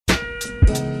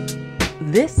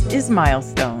This is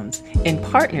Milestones in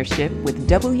partnership with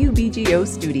WBGO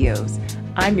Studios.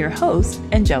 I'm your host,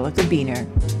 Angelica Beener.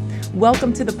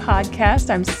 Welcome to the podcast.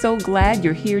 I'm so glad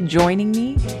you're here joining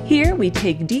me. Here we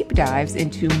take deep dives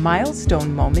into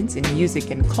milestone moments in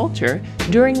music and culture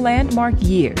during landmark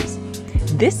years.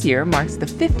 This year marks the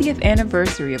 50th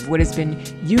anniversary of what has been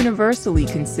universally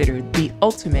considered the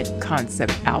ultimate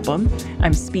concept album.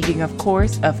 I'm speaking, of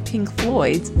course, of Pink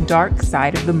Floyd's Dark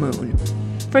Side of the Moon.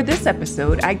 For this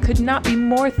episode, I could not be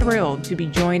more thrilled to be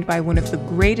joined by one of the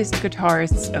greatest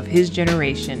guitarists of his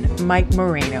generation, Mike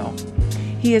Moreno.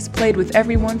 He has played with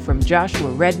everyone from Joshua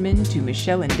Redman to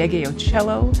Michelle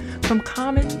Ndegeocello, from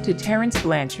Common to Terrence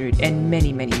Blanchard, and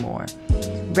many, many more.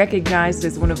 Recognized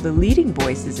as one of the leading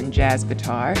voices in jazz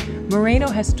guitar, Moreno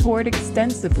has toured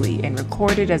extensively and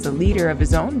recorded as a leader of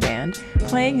his own band,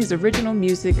 playing his original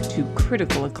music to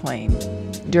critical acclaim.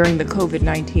 During the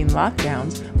COVID-19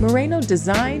 lockdowns, Moreno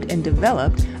designed and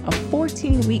developed a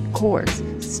 14-week course,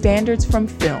 Standards from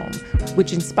Film,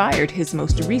 which inspired his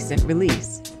most recent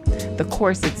release. The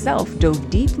course itself dove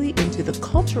deeply into the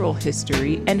cultural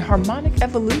history and harmonic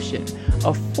evolution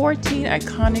of 14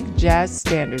 iconic jazz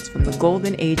standards from the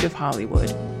golden age of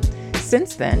Hollywood.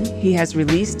 Since then, he has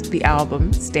released the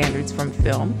album Standards from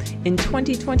Film in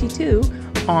 2022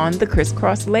 on the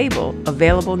Crisscross label,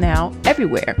 available now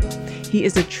everywhere. He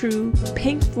is a true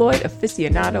Pink Floyd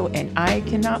aficionado, and I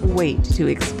cannot wait to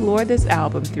explore this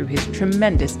album through his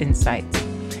tremendous insights.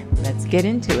 Let's get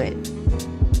into it.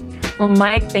 Well,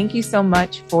 Mike, thank you so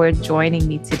much for joining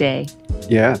me today.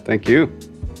 Yeah, thank you.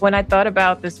 When I thought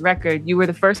about this record, you were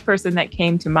the first person that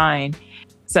came to mind.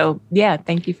 So, yeah,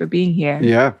 thank you for being here.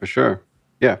 Yeah, for sure.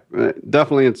 Yeah,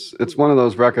 definitely. It's one of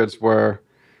those records where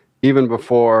even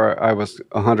before I was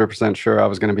 100% sure I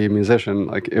was going to be a musician,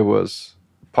 like it was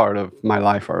part of my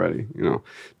life already,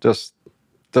 just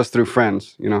through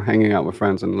friends, hanging out with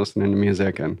friends and listening to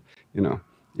music and,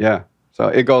 yeah. So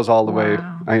it goes all the way,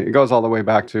 it goes all the way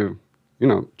back to,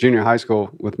 junior high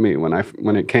school with me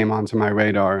when it came onto my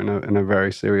radar in a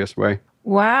very serious way.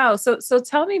 Wow. So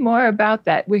tell me more about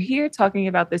that. We're here talking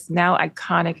about this now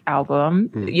iconic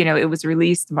album. It was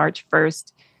released March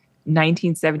 1st,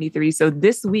 1973. So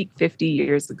this week, 50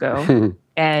 years ago,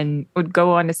 and would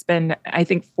go on to spend, I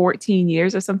think, 14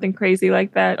 years or something crazy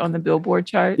like that on the Billboard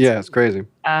charts. Yeah, it's crazy.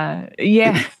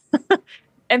 Yeah.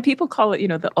 And people call it,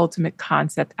 the ultimate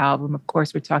concept album. Of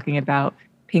course, we're talking about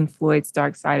Pink Floyd's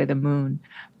Dark Side of the Moon.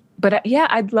 But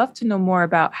I'd love to know more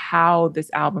about how this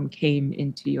album came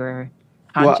into your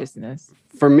consciousness.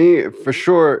 Well, for me, for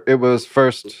sure, it was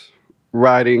first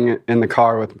riding in the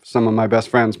car with some of my best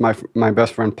friends. My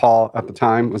best friend Paul at the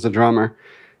time was a drummer,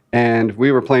 and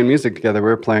we were playing music together. We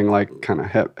were playing like kind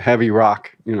of heavy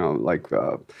rock,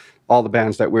 all the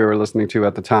bands that we were listening to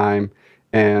at the time.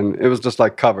 And it was just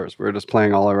like covers. We were just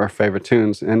playing all of our favorite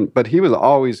tunes. But he was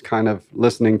always kind of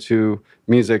listening to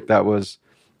music that was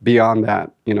beyond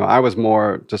that. I was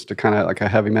more just a kind of like a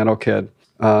heavy metal kid.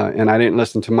 And I didn't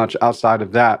listen to much outside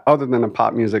of that, other than the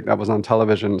pop music that was on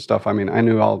television and stuff. I mean, I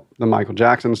knew all the Michael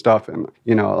Jackson stuff and,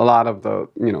 a lot of the,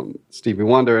 Stevie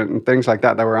Wonder and things like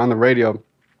that were on the radio.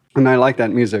 And I liked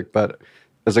that music. But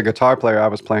as a guitar player, I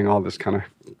was playing all this kind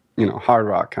of, hard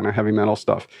rock, kind of heavy metal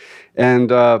stuff. And,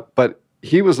 but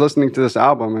he was listening to this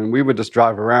album, and we would just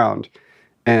drive around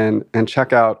and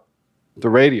check out the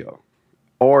radio,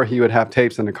 or he would have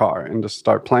tapes in the car and just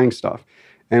start playing stuff.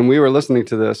 And we were listening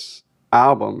to this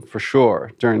album for sure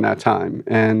during that time.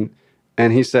 And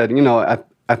he said,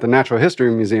 at the Natural History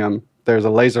Museum, there's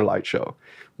a laser light show.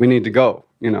 We need to go,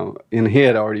 and he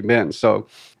had already been. So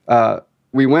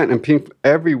we went, and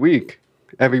every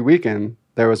weekend,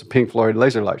 there was a Pink Floyd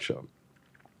laser light show.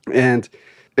 And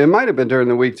it might have been during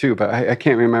the week too, but I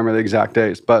can't remember the exact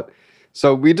days. But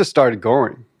so we just started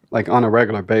going like on a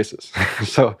regular basis.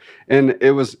 And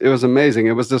it was amazing.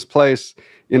 It was this place,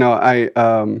 I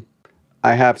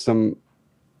have some,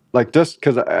 like, just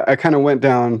because I kind of went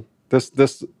down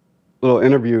this little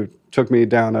interview took me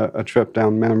down a trip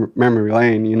down memory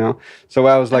lane, So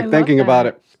I was like thinking about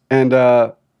it, and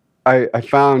I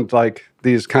found like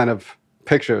these kind of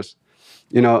pictures,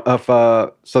 of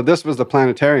so this was the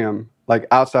planetarium, like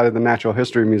outside of the Natural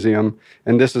History Museum.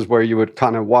 And this is where you would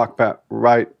kind of walk back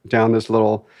right down this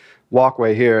little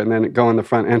walkway here and then go in the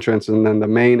front entrance. And then the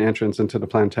main entrance into the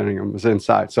planetarium was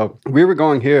inside. So we were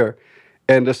going here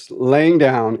and just laying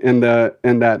down in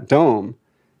that dome.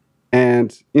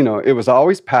 And, it was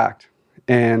always packed.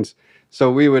 And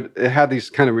so it had these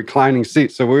kind of reclining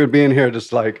seats. So we would be in here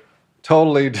just like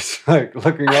totally just like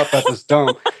looking up at this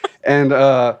dome. And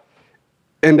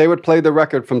they would play the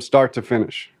record from start to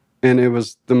finish. And it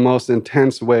was the most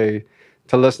intense way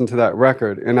to listen to that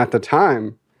record. And at the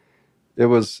time, it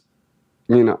was,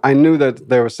 I knew that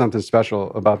there was something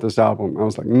special about this album. I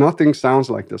was like, nothing sounds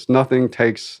like this. Nothing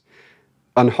takes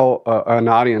an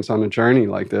audience on a journey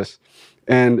like this.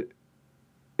 And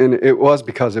it was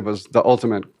because it was the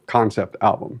ultimate concept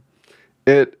album.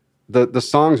 The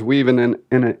songs weave in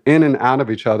and out of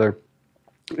each other.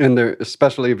 And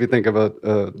especially if you think of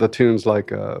the tunes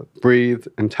like Breathe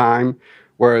and Time,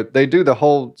 where they do the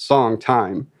whole song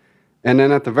Time. And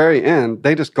then at the very end,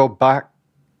 they just go back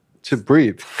to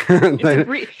Breathe.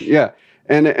 Breathe. Yeah.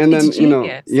 And then,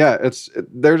 genius.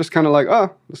 They're just kind of like,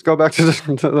 oh, let's go back to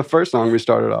the first song we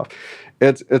started off.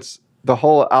 It's the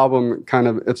whole album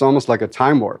it's almost like a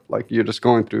time warp. Like you're just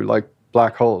going through like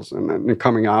black holes and then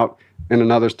coming out in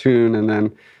another tune. And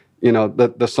then,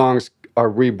 the songs are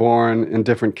reborn in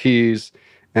different keys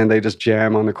and they just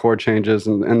jam on the chord changes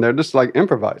and they're just like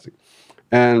improvising.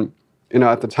 And,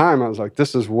 at the time I was like,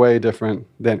 this is way different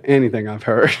than anything I've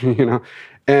heard,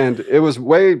 and it was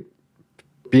way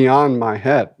beyond my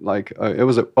head. Like it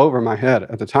was over my head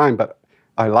at the time, but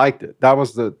I liked it. That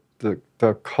was the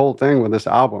whole thing with this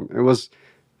album. It was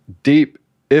deep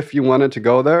if you wanted to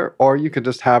go there, or you could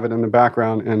just have it in the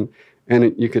background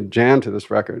and you could jam to this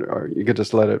record, or you could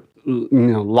just let it,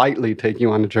 lightly take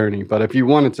you on a journey. But if you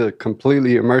wanted to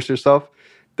completely immerse yourself,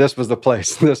 this was the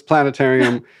place. This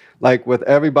planetarium, like with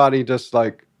everybody just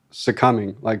like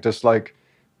succumbing, like just like,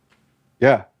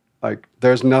 yeah, like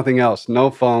there's nothing else. No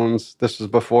phones. This was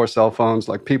before cell phones.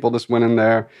 Like people just went in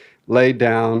there, laid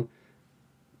down,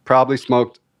 probably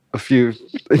smoked a few,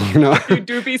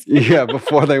 doobies. Yeah,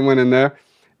 before they went in there.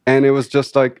 And it was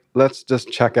just like, let's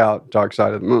just check out Dark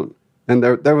Side of the Moon. And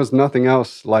there was nothing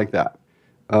else like that.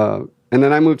 And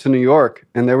then I moved to New York,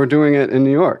 and they were doing it in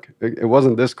New York. It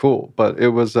wasn't this cool, but it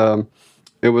was at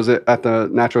the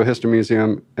Natural History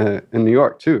Museum in New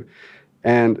York too.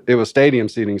 And it was stadium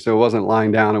seating, so it wasn't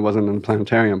lying down. It wasn't in the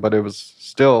planetarium, but it was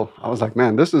still, I was like,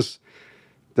 man, this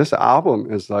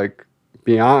album is like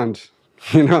beyond,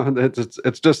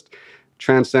 it's just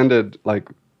transcended like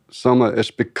so much.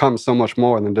 It's become so much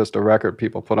more than just a record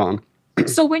people put on.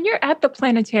 So when you're at the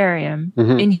planetarium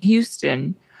in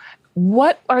Houston,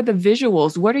 what are the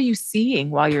visuals? What are you seeing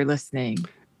while you're listening?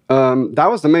 That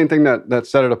was the main thing that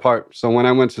set it apart. So when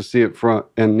I went to see it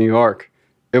in New York,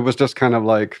 it was just kind of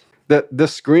like the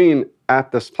screen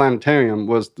at this planetarium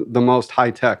was the most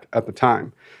high tech at the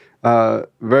time.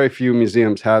 Very few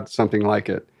museums had something like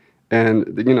it. And,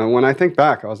 when I think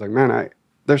back, I was like, man,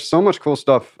 there's so much cool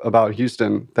stuff about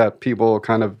Houston that people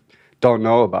kind of don't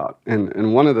know about.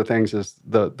 And one of the things is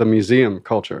the museum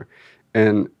culture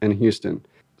in Houston.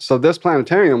 So this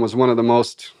planetarium was one of the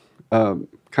most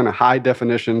kind of high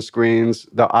definition screens.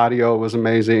 The audio was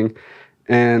amazing.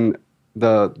 And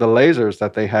the lasers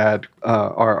that they had,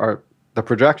 are the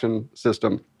projection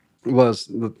system was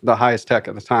the highest tech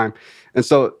at the time. And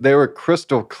so they were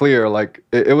crystal clear. Like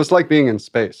it was like being in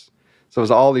space. So it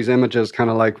was all these images kind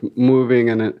of like moving,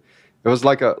 and it was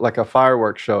like a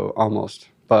fireworks show almost,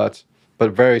 but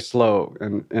very slow.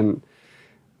 And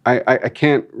I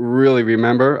can't really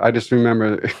remember. I just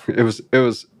remember it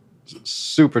was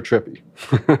super trippy.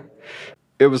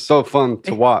 It was so fun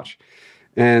to watch.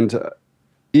 And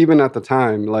even at the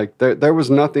time, like there was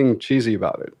nothing cheesy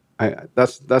about it.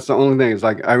 That's the only thing. It's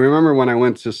like I remember when I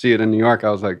went to see it in New York, I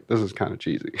was like, this is kind of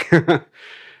cheesy.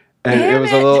 And it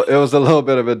was a little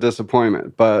bit of a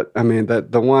disappointment. But I mean,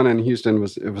 the one in Houston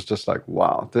was just like,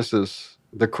 wow, this is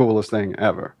the coolest thing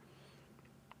ever.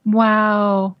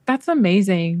 Wow, that's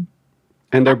amazing.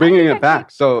 And they're bringing it back.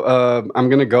 So I'm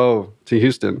going to go to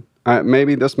Houston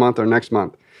maybe this month or next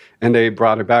month. And they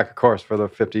brought it back, of course, for the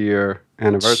 50-year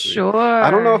anniversary. Sure.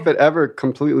 I don't know if it ever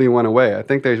completely went away. I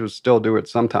think they would still do it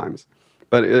sometimes.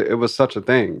 But it was such a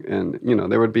thing. And,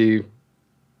 there would be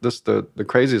just the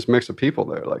craziest mix of people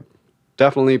there. Like,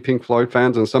 definitely Pink Floyd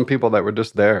fans and some people that were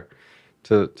just there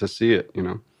to see it,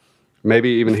 Maybe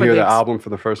even hear the album for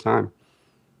the first time.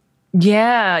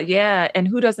 Yeah, yeah. And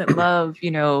who doesn't love,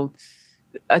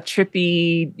 a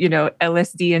trippy,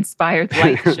 LSD-inspired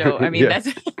light show? I mean,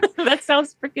 that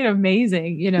sounds freaking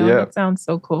amazing. That sounds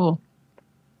so cool.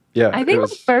 Yeah, I think my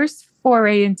first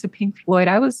foray into Pink Floyd,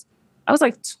 I was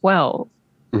like 12,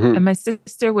 and my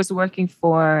sister was working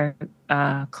for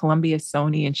Columbia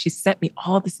Sony, and she sent me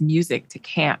all this music to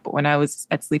camp when I was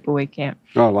at sleepaway camp.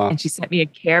 Oh wow! And she sent me a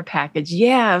care package.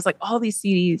 Yeah, I was like all these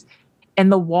CDs,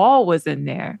 and The Wall was in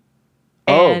there.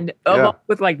 And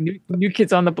with like new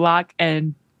Kids on the Block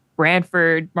and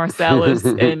Branford Marsalis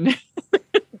and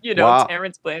wow.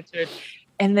 Terrence Blanchard,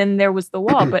 and then there was The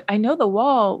Wall. But I know The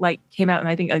Wall like came out in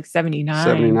I think like 79.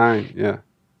 79, yeah.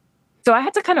 So I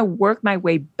had to kind of work my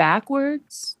way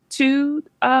backwards to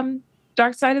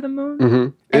Dark Side of the Moon. Mm-hmm.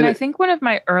 And I think one of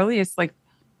my earliest like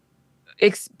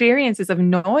experiences of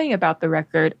knowing about the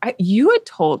record, you had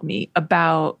told me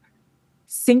about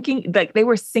syncing, like they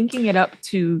were syncing it up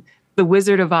to The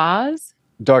Wizard of Oz.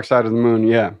 Dark Side of the Moon,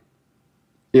 yeah.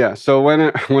 Yeah, so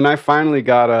when I finally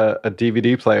got a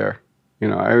DVD player, you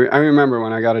know, I remember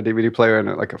when I got a DVD player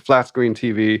and like a flat screen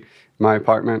TV in my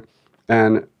apartment,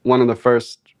 and one of the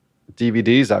first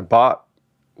DVDs I bought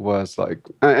was like,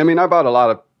 I mean, I bought a lot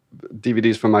of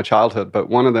DVDs from my childhood, but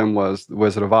one of them was The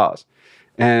Wizard of Oz.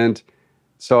 And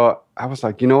so I was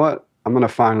like, you know what? I'm going to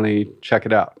finally check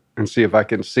it out and see if I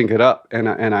can sync it up. And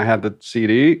I had the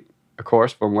CD, of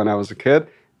course, from when I was a kid,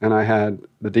 and I had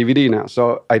the DVD now.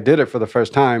 So I did it for the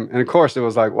first time. And of course, it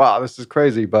was like, wow, this is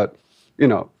crazy. But, you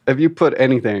know, if you put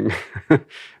anything,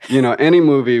 you know, any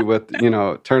movie with, you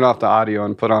know, turn off the audio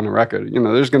and put on a record, you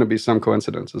know, there's going to be some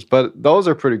coincidences. But those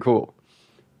are pretty cool.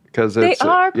 Because they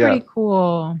are pretty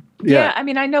cool. Yeah. I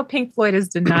mean, I know Pink Floyd is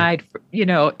denied, you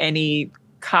know, any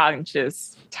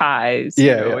conscious ties.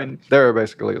 And they're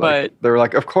basically like, they're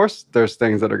like, of course there's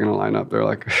things that are going to line up. They're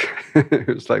like,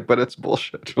 it's like, but it's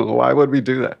bullshit. Why would we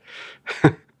do that?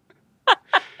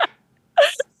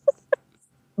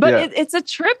 But it's a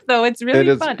trip though. It's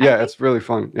really fun. Yeah, it's really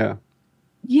fun. Yeah.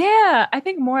 Yeah, I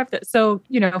think more of that. So,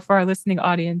 you know, for our listening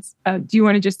audience, do you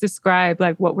want to just describe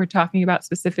like what we're talking about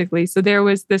specifically? So there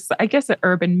was this, I guess, an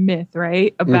urban myth,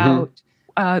 right? About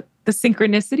the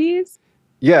synchronicities.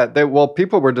 Yeah,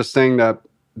 people were just saying that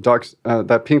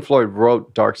that Pink Floyd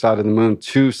wrote Dark Side of the Moon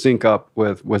to sync up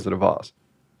with Wizard of Oz.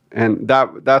 And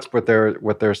that's what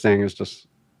they're saying is just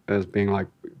as being like,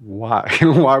 why?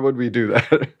 Why would we do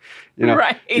that? You know?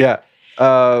 Right. Yeah.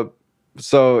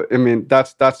 So, I mean,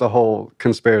 that's the whole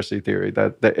conspiracy theory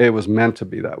that it was meant to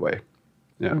be that way.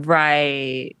 Yeah.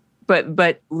 Right.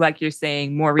 But like you're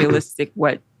saying, more realistic,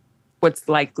 what's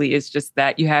likely is just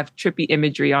that you have trippy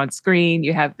imagery on screen,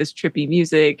 you have this trippy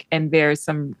music, and there's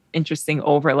some interesting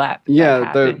overlap.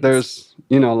 Yeah, there's,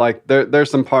 you know, like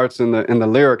there's some parts in the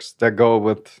lyrics that go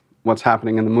with what's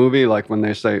happening in the movie, like when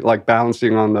they say like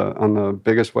balancing on the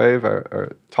biggest wave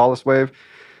or tallest wave.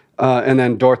 And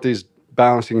then Dorothy's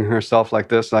balancing herself like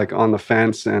this, like on the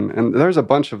fence, and there's a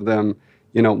bunch of them.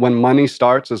 You know, when Money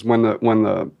Starts is when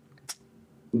the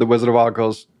Wizard of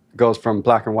Oz goes from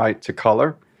black and white to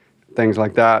color, things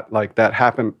like that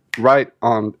happen right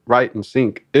in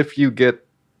sync if you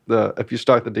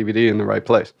start the DVD in the right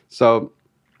place. So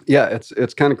yeah,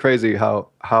 it's kind of crazy how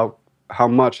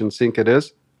much in sync it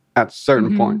is at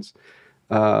certain points.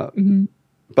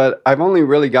 But I've only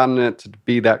really gotten it to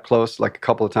be that close like a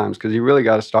couple of times because you really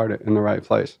got to start it in the right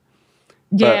place.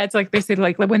 Yeah, it's like they said,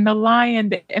 like when the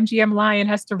MGM lion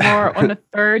has to roar on the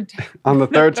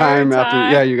third time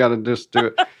after, you got to just do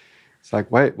it. It's like,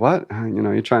 wait, what? You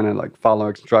know, you're trying to like follow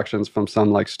instructions from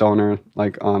some like stoner,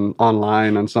 like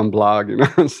online on some blog, you know?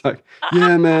 It's like,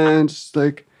 yeah, man, just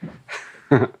like.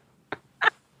 But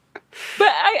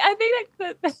I think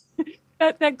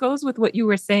that goes with what you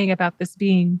were saying about this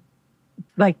being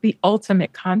like the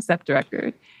ultimate concept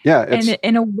record. Yeah, and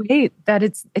in a way that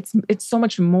it's so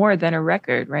much more than a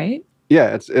record, right?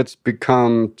 Yeah, it's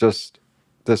become just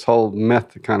this whole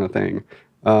myth kind of thing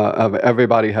of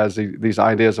everybody has these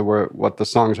ideas of what the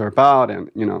songs are about,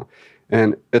 and you know,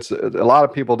 and it's a lot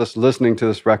of people just listening to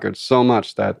this record so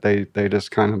much that they just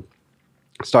kind of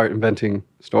start inventing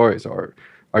stories or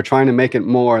are trying to make it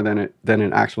more than it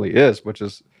actually is, which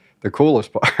is the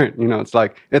coolest part. You know, it's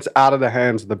like it's out of the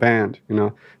hands of the band. You know,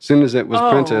 as soon as it was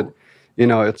printed, you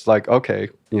know, it's like, okay,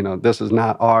 you know, this is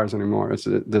not ours anymore.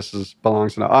 This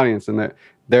belongs to the audience, and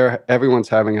everyone's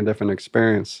having a different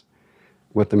experience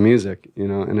with the music, you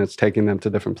know, and it's taking them to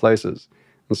different places.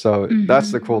 And so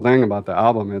that's the cool thing about the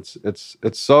album. It's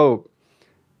so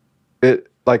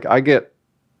like I get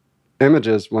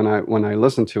images when I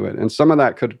listen to it, and some of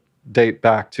that could date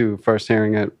back to first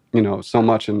hearing it, you know, so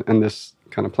much in this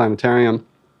kind of planetarium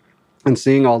and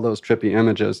seeing all those trippy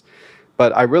images.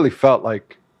 But I really felt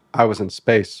like I was in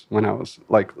space when I was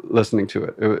like listening to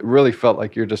it. It really felt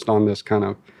like you're just on this kind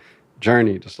of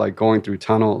journey, just like going through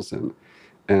tunnels, and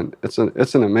it's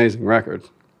an amazing record.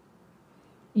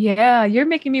 Yeah, you're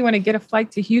making me want to get a flight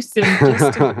to Houston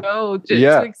just to go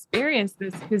to experience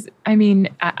this. Because I mean,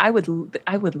 I would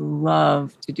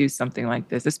love to do something like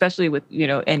this, especially with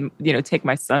take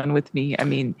my son with me. I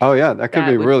mean, oh yeah, that could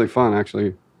be really fun,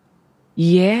 actually.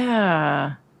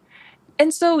 Yeah,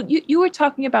 and so you were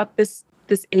talking about this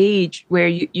age where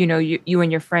you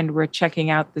and your friend were checking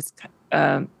out this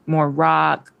more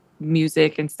rock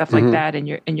music and stuff like that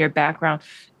in your background.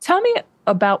 Tell me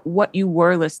about what you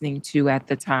were listening to at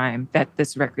the time that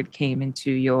this record came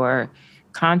into your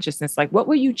consciousness? Like, what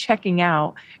were you checking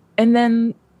out? And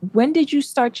then when did you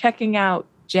start checking out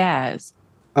jazz?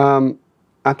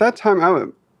 At that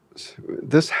time,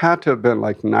 this had to have been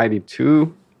like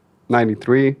 92,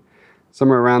 93,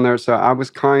 somewhere around there. So I was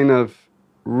kind of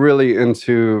really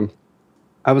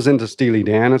I was into Steely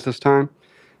Dan at this time.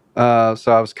 So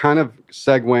I was kind of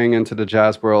segueing into the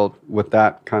jazz world with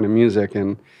that kind of music,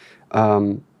 and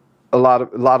a lot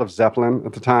of Zeppelin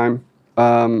at the time.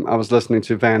 I was listening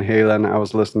to Van Halen. I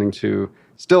was listening to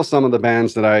still some of the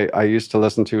bands that I used to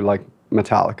listen to, like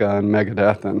Metallica and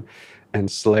Megadeth and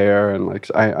Slayer, and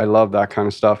like I love that kind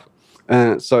of stuff.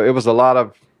 And so it was a lot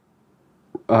of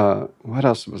what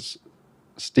else was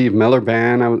Steve Miller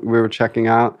Band we were checking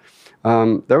out.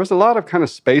 There was a lot of kind of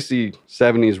spacey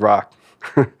 70s rock.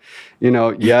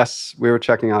 Yes, we were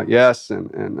checking out Yes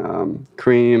and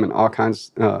Cream and all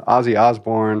kinds, Ozzy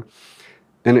Osbourne.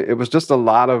 And it was just a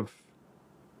lot of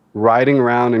riding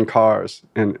around in cars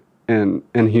in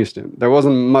Houston. There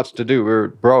wasn't much to do. We were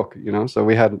broke, so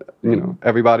we had,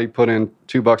 everybody put in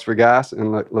 $2 for gas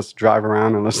and let's drive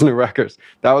around and listen to records.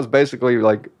 That was basically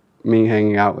like me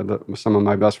hanging out with some of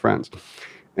my best friends.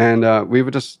 And we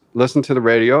would just listen to the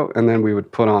radio, and then we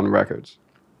would put on records.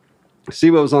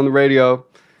 See what was on the radio,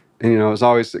 and it was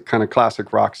always kind of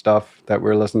classic rock stuff that we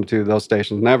were listening to, those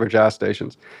stations, never jazz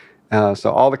stations.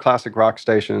 So all the classic rock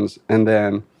stations, and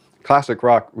then classic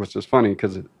rock was just funny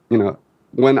because,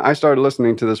 when I started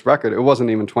listening to this record, it wasn't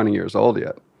even 20 years old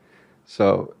yet.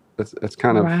 So it's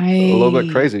kind of a little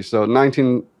bit crazy. So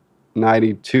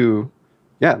 1992,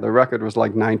 the record was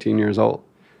like 19 years old.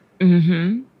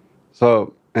 Mm-hmm.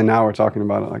 So, and now we're talking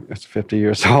about it like it's 50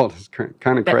 years old. It's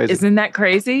kind of crazy. Isn't that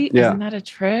crazy? Yeah. Isn't that a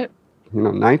trip?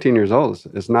 19 years old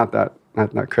is not that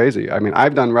crazy. I mean,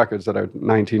 I've done records that are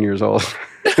 19 years old.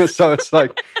 So it's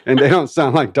like, and they don't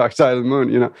sound like Dark Side of the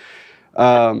Moon,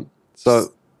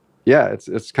 So, yeah,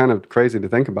 it's kind of crazy to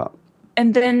think about.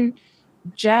 And then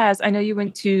jazz, I know you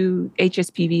went to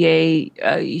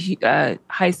HSPVA,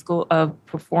 High School of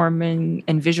Performing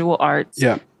and Visual Arts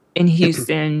in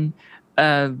Houston.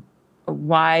 A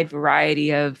wide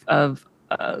variety of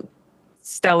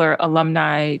stellar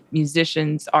alumni,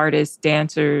 musicians, artists,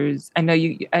 dancers. I know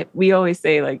we always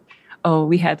say like, oh,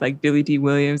 we had like Billy D.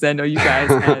 Williams. I know you guys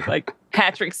had like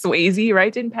Patrick Swayze,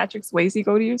 right? Didn't Patrick Swayze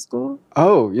go to your school?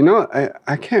 Oh,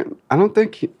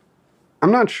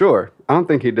 I'm not sure. I don't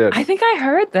think he did. I think I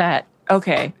heard that.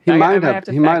 Okay. He might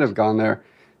have gone there.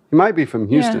 He might be from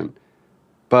Houston. Yeah.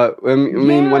 But I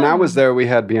mean, when I was there, we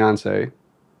had Beyonce,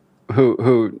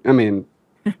 who I mean,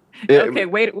 okay,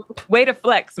 way to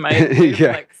flex, Mike.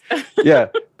 Yeah,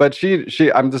 but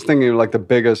she I'm just thinking like the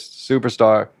biggest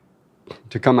superstar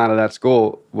to come out of that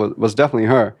school was definitely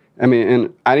her. I mean,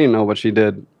 and I didn't know what she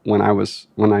did when I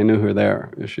knew her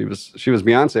there. She was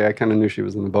Beyonce. I kind of knew she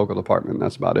was in the vocal department.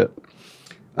 That's about it.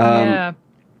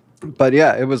 But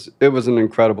yeah, it was an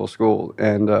incredible school,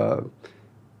 and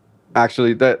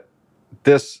actually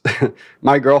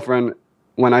my girlfriend,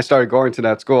 when I started going to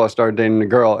that school, I started dating a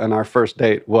girl, and our first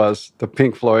date was the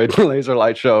Pink Floyd Laser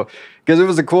Light Show, because it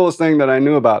was the coolest thing that I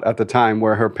knew about at the time,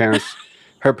 where her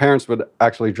parents would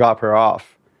actually drop her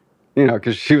off,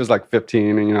 because she was like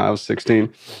 15 and I was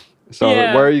 16. So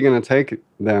where are you going to take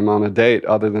them on a date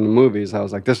other than the movies? I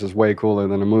was like, this is way cooler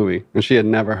than a movie. And she had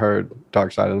never heard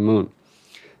Dark Side of the Moon.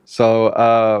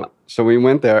 So we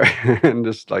went there and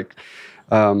just like,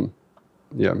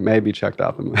 maybe checked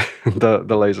out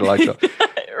the laser light show.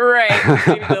 Right.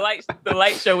 Maybe the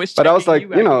light show was checking. But I was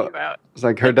like, out. It's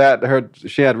like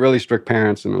she had really strict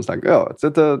parents, and it was like, oh, it's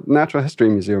at the Natural History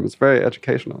Museum. It's very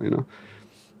educational,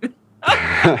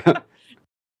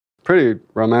 Pretty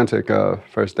romantic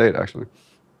first date, actually.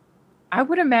 I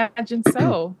would imagine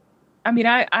so. I mean,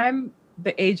 I'm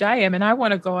the age I am, and I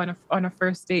want to go on a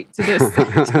first date to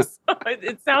this.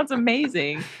 It sounds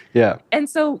amazing. Yeah. And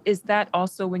so, is that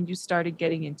also when you started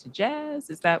getting into jazz?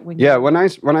 Is that when? Yeah, when I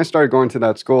started going to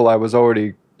that school, I was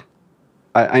already.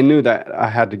 I knew that I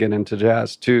had to get into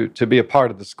jazz to be a part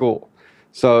of the school.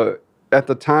 So at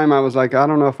the time, I was like, I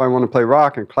don't know if I want to play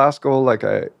rock and classical. Like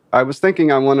I was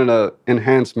thinking I wanted to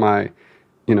enhance my,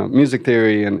 music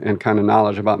theory and kind of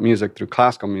knowledge about music through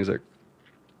classical music.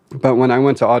 But when I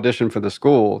went to audition for the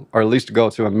school, or at least go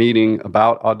to a meeting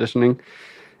about auditioning,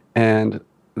 and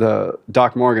the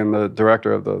Doc Morgan, the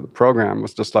director of the program,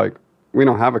 was just like, we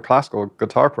don't have a classical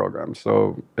guitar program.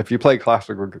 So if you play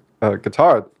classical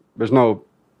guitar, we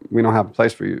don't have a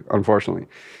place for you, unfortunately.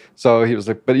 So he was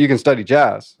like, but you can study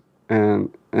jazz.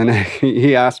 And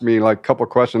he asked me like a couple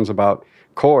questions about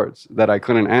chords that I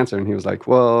couldn't answer. And he was like,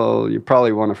 well, you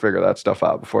probably want to figure that stuff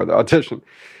out before the audition.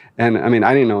 And I mean,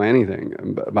 I didn't know anything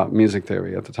about music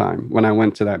theory at the time when I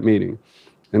went to that meeting.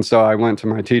 And so I went to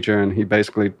my teacher, and he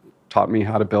basically taught me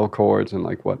how to build chords and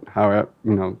like the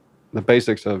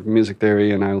basics of music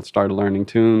theory. And I started learning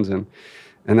tunes, and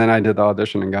then I did the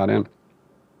audition and got in.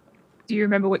 Do you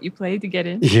remember what you played to get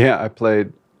in? Yeah, I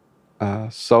played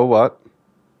So What.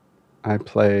 I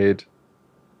played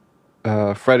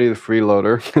Freddie the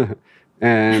Freeloader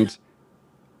and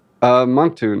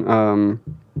Monk tune,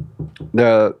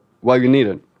 the Well You Need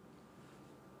It.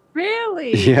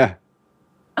 Really? Yeah.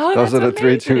 Oh, those are the amazing.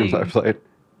 3 tunes I played.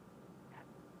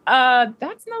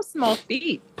 That's no small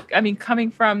feat. I mean,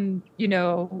 coming from,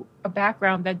 a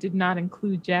background that did not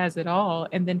include jazz at all,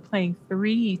 and then playing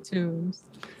 3 tunes.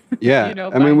 Yeah.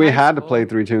 I mean, we had to play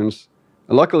 3 tunes.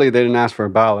 Luckily, they didn't ask for a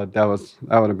ballad. That would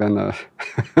have been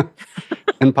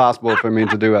impossible for me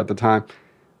to do at the time.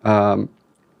 But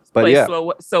play yeah.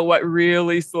 So what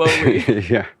really slowly.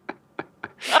 Yeah.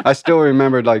 I still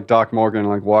remembered like Doc Morgan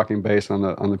like walking bass on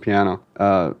the piano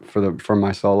for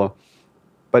my solo.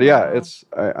 But yeah,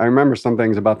 Wow. I remember some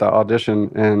things about the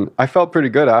audition, and I felt pretty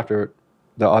good after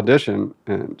the audition,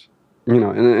 and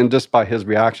and just by his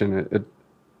reaction,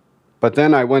 But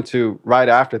then right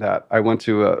after that, I went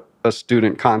to a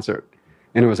student concert,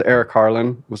 and it was Eric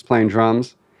Harlan was playing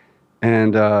drums,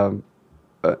 and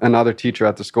another teacher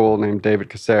at the school named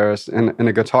David Caceres, and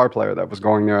a guitar player that was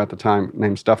going there at the time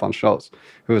named Stefan Schultz,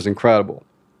 who was incredible.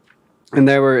 And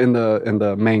they were in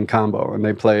the main combo, and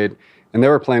they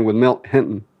were playing with Milt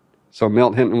Hinton. So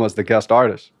Milt Hinton was the guest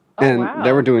artist. Oh, and wow.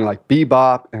 They were doing like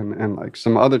bebop and like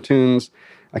some other tunes.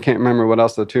 I can't remember what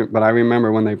else the tune, but I remember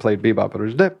when they played bebop, it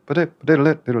was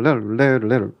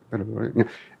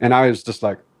and I was just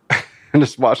like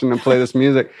just watching them play this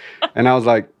music, and I was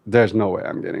like, there's no way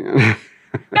I'm getting in.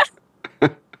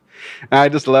 And I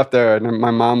just left there, and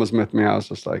my mom was with me. I was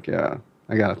just like, yeah,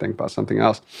 I got to think about something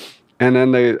else. And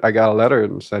then I got a letter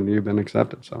and said, you've been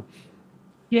accepted. So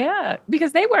yeah,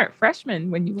 because they weren't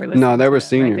freshmen when you were listening. No, they were to them,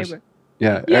 seniors. right?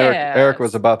 Yeah, Yes. Eric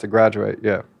was about to graduate.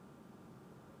 Yeah.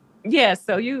 Yeah,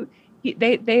 so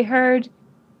they heard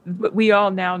what we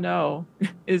all now know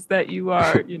is that you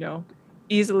are,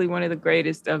 easily one of the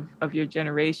greatest of your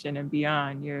generation and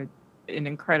beyond. You're an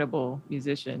incredible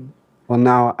musician. Well,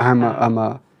 now I'm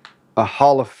a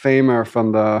Hall of Famer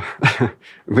from the.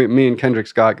 Me and Kendrick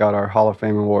Scott got our Hall of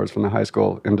Fame awards from the high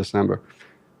school in December.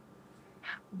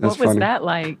 What was that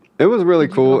like? It was really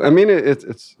cool. I mean,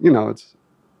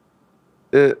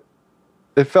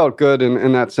 it felt good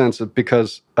in that sense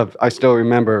because I still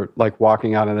remember like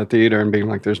walking out of the theater and being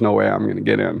like, there's no way I'm going to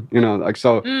get in,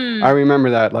 I remember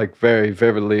that like very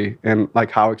vividly, and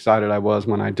like how excited I was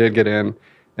when I did get in,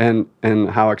 and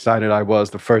how excited I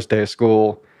was the first day of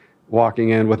school walking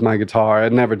in with my guitar.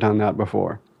 I'd never done that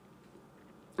before.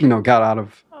 Got out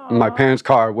of my parents'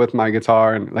 car with my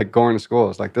guitar and like going to school.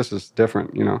 It's like, this is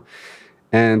different,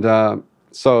 and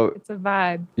so it's a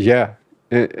vibe. Yeah.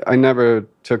 I never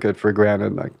took it for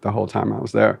granted like the whole time I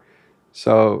was there.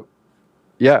 So,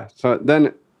 yeah. So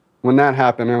then when that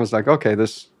happened, I was like, okay,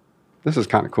 this is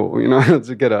kind of cool,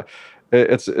 to get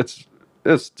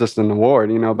it's just an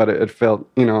award, but it felt,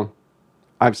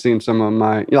 I've seen some of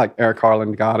my, like Eric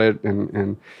Harlan got it,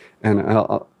 and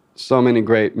so many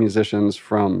great musicians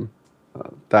from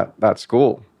that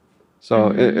school.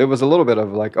 So it was a little bit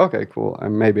of like, okay, cool.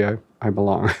 And maybe I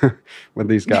belong with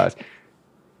these guys.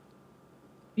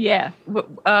 Yeah,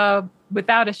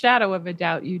 without a shadow of a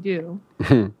doubt, you do.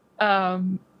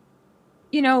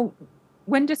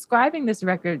 When describing this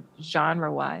record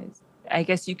genre-wise, I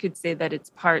guess you could say that it's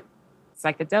part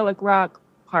psychedelic rock,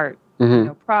 part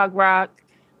prog rock,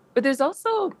 but there's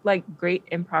also like great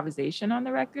improvisation on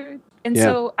the record. And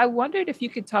so I wondered if you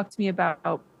could talk to me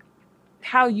about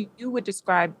how you would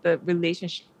describe the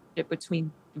relationship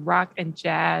between rock and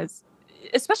jazz,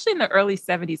 especially in the early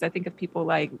 70s. I think of people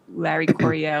like Larry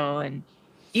Coryell and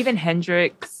even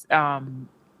Hendrix,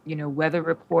 Weather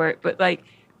Report. But like,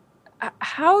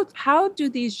 how do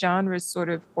these genres sort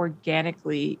of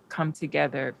organically come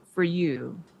together for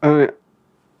you?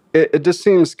 It just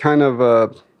seems kind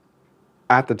of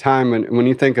at the time when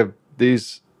you think of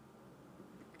these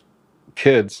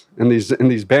kids in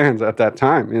these bands at that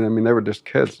time, I mean, they were just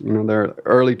kids, they're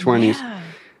early 20s. Yeah.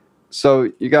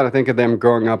 So you got to think of them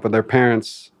growing up with their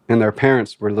parents, and their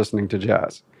parents were listening to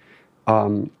jazz,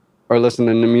 or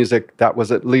listening to music that was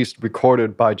at least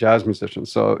recorded by jazz musicians.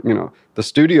 So, the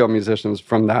studio musicians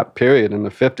from that period in the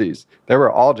 50s, they were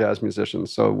all jazz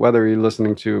musicians. So whether you're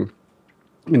listening to,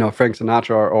 Frank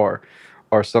Sinatra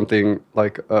or something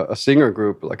like a singer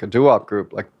group, like a doo-wop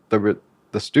group, like the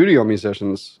studio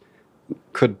musicians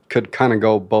could kind of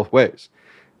go both ways.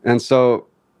 And so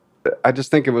I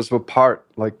just think it was a part,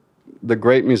 like, the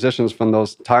great musicians from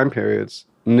those time periods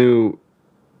knew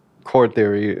chord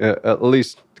theory, at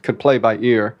least could play by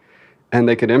ear, and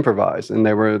they could improvise. And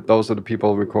those are the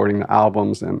people recording the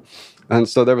albums, and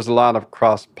so there was a lot of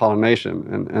cross pollination,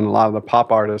 and a lot of the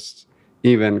pop artists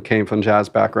even came from jazz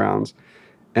backgrounds.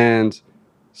 And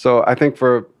so I think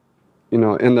for, in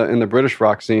the British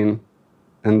rock scene,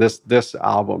 and this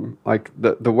album, like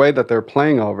the way that they're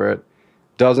playing over it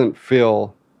doesn't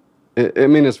feel. I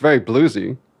mean, it's very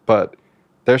bluesy, but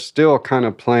they're still kind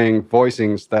of playing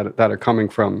voicings that are coming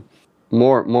from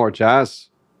more jazz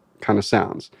kind of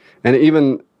sounds. And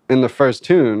even in the first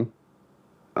tune,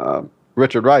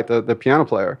 Richard Wright, the piano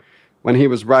player, when he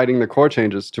was writing the chord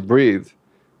changes to Breathe,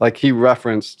 like he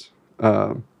referenced,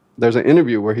 there's an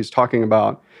interview where he's talking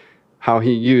about how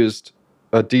he used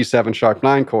a D7 sharp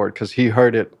 9 chord because he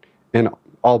heard it in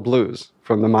All Blues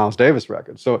from the Miles Davis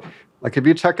record. So like if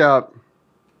you check out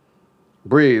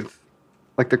Breathe,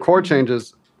 like the chord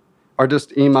changes are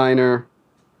just E minor.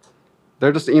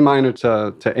 They're just E minor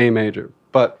to A major.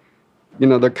 But,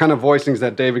 the kind of voicings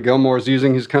that David Gilmour is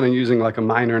using, he's kind of using like a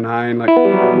minor 9, like,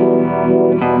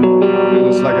 and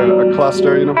it's like a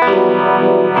cluster,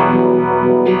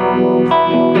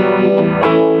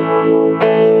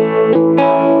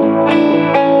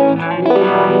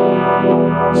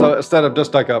 So instead of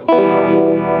just like he's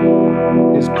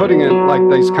putting in like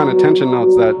these kind of tension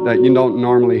notes that you don't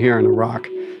normally hear in a rock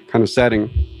kind of setting.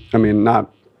 I mean,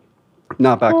 not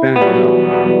back then,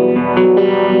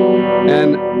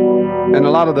 And a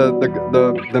lot of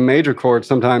the major chords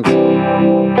sometimes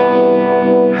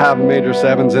have major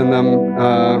 7s in them.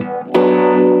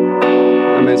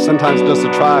 I mean, sometimes just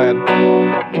a triad.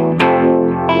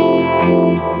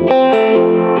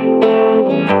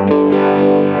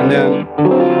 And then,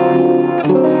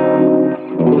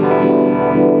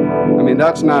 I mean,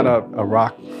 that's not a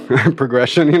rock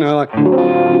progression, like.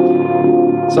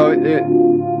 So,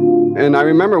 and I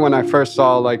remember when I first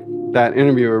saw like that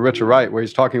interview with Richard Wright where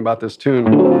he's talking about this tune,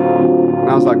 and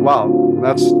I was like, wow,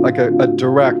 that's like a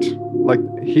direct, like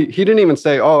he didn't even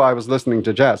say, oh, I was listening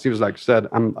to jazz. He was like,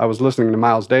 I was listening to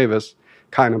Miles Davis,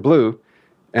 Kind of Blue,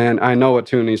 and I know what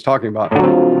tune he's talking about,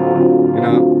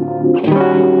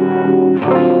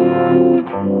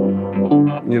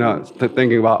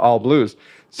 thinking about All Blues.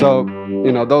 So,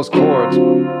 those chords.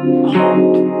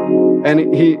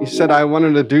 And he said, I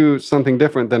wanted to do something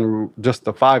different than just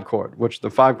the 5 chord, which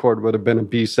the 5 chord would have been a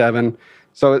B7.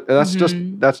 So that's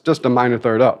just a minor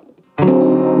third up.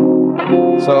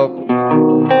 So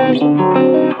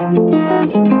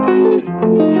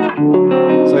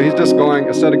he's just going,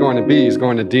 instead of going to B, he's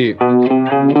going to D.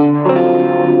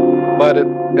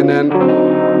 And then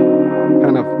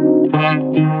kind of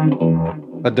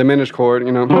a diminished chord,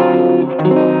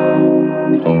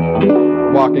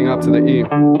 walking up to the E.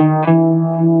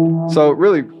 So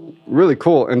really, really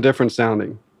cool and different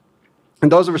sounding. And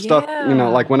those were stuff,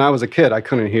 like when I was a kid, I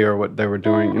couldn't hear what they were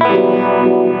doing.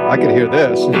 I could hear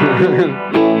this.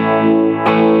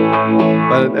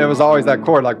 But it was always that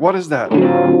chord, like, what is that?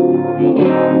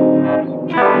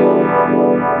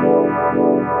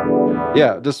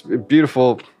 Yeah, just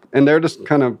beautiful. And they're just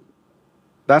kind of,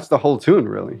 that's the whole tune,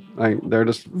 really. Like they're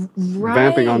just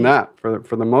vamping on that for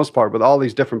the most part, with all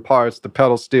these different parts, the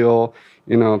pedal steel,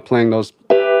 playing those,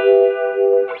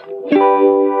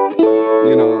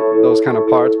 those kind of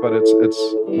parts, but it's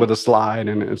with a slide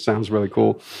and it sounds really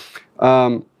cool.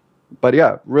 But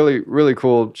yeah, really, really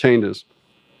cool changes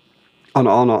on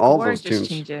all those tunes.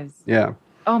 Changes. Yeah.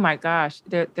 Oh my gosh,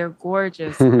 they're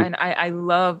gorgeous, and I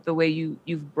love the way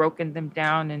you've broken them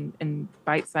down in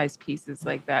bite-sized pieces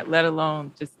like that. Let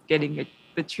alone just getting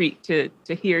the treat to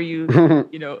hear you,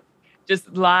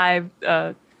 just live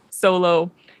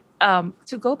solo.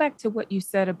 To go back to what you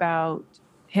said about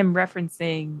him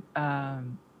referencing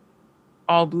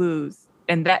All Blues,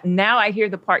 and that now I hear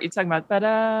the part you're talking about.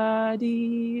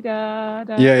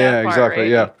 Ba-da-dee-da-da. Yeah, part, exactly.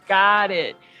 Right? Yeah, got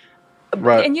it.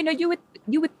 Right. And you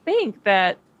would think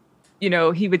that,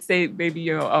 he would say maybe,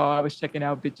 oh, I was checking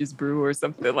out Bitches Brew or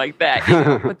something like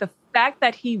that. But the fact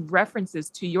that he references,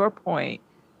 to your point,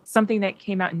 something that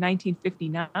came out in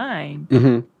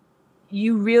 1959,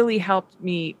 you really helped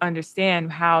me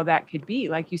understand how that could be.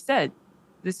 Like you said,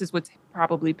 this is what's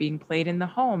probably being played in the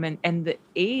home, and the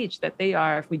age that they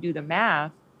are, if we do the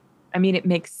math, I mean, it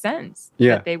makes sense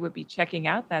that they would be checking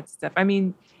out that stuff. I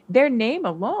mean, their name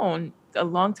alone, a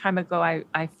long time ago,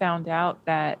 I found out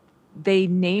that they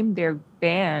named their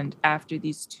band after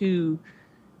these two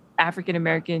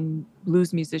African-American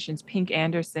blues musicians, Pink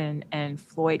Anderson and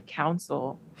Floyd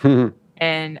Council.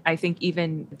 And I think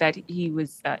even that he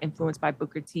was influenced by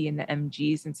Booker T and the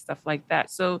MGs and stuff like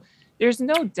that. So there's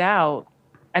no doubt.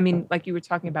 I mean, like you were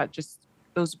talking about, just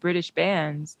those British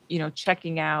bands,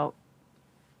 checking out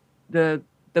the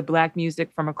black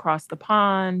music from across the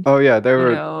pond. Oh yeah, You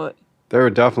know, they were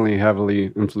definitely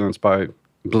heavily influenced by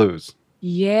blues.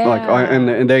 Like, yeah,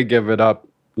 and they give it up.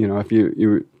 If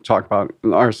you talk about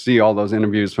or see all those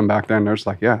interviews from back then, they're just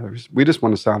like, yeah, we just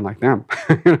want to sound like them.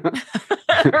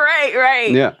 right,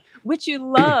 right. Yeah. Which you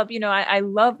love. I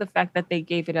love the fact that they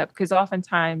gave it up because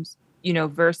oftentimes,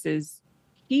 versus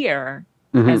here,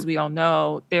 Hmm. as we all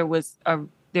know, there was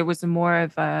more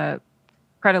of a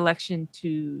predilection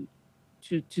to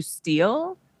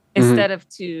steal Hmm. instead of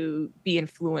to be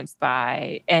influenced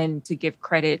by and to give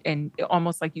credit, and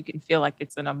almost like you can feel like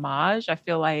it's an homage. I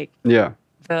feel like Yeah.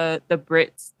 the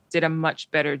Brits did a much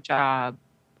better job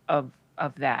of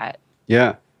that.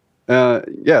 Yeah.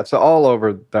 Yeah. It's all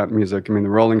over that music. I mean, the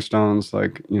Rolling Stones,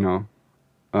 like,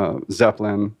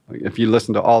 Zeppelin. Like, if you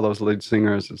listen to all those lead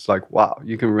singers, it's like, wow,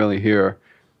 you can really hear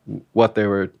what they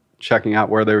were checking out,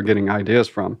 where they were getting ideas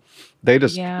from. They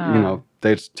just, Yeah.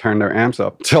 they just turned their amps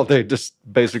up till they just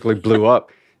basically blew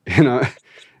up. You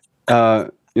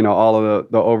know, all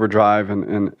of the overdrive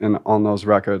and on those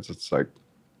records, it's like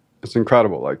it's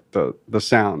incredible. Like the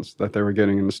sounds that they were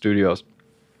getting in the studios.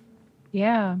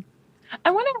 Yeah.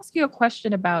 I want to ask you a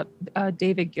question about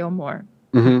David Gilmour.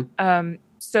 Hmm.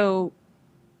 So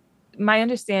my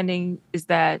understanding is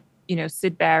that,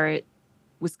 Syd Barrett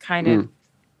was kind of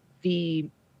Mm.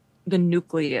 the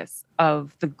nucleus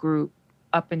of the group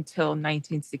up until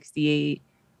 1968.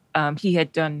 He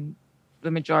had done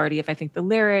the majority of, I think, the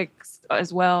lyrics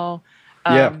as well.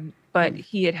 Yeah. But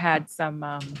he had some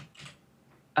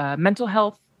mental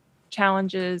health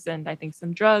challenges, and I think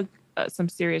some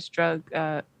serious drug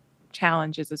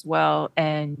challenges as well.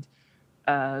 And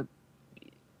uh,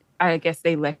 I guess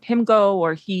they let him go,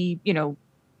 or he,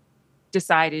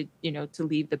 decided, to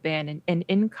leave the band. And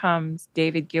in comes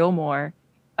David Gilmour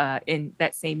in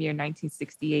that same year,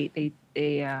 1968.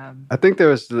 They I think there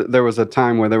was a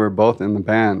time where they were both in the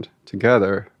band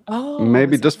together, oh,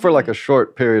 maybe is that just for like a right?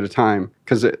 short period of time,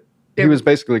 because he They're was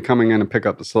basically coming in and pick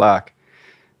up the slack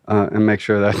and make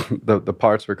sure that the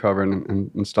parts were covered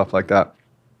and stuff like that.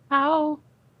 how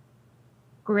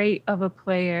great of a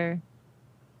player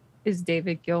is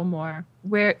David Gilmour?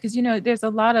 Where, because there's a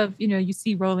lot of, you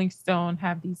see Rolling Stone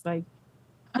have these like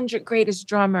 100 greatest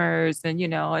drummers,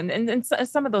 and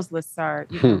some of those lists are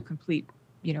Hmm. complete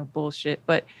bullshit.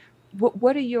 But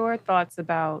what are your thoughts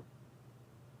about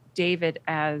David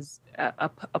as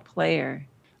a player?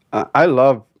 I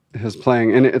love his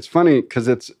playing, and it's funny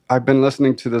because I've been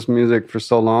listening to this music for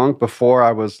so long before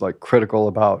I was like critical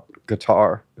about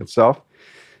guitar itself,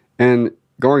 and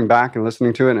going back and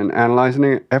listening to it and analyzing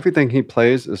it, everything he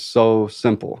plays is so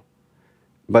simple,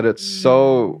 but it's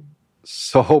so Mm.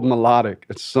 so melodic.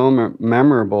 It's so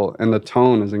memorable, and the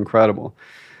tone is incredible.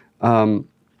 Um,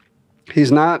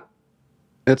 he's not.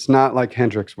 It's not like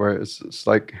Hendrix, where it's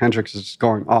like Hendrix is just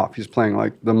going off. He's playing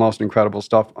like the most incredible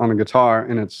stuff on the guitar,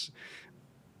 and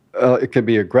it could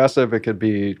be aggressive, it could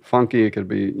be funky, it could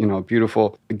be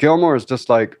beautiful. Gilmour is just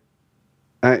like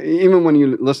even when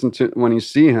you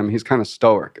see him, he's kind of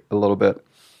stoic a little bit,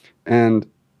 and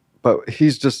but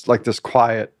he's just like this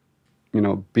quiet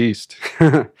beast,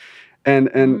 and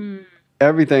Mm.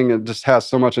 everything it just has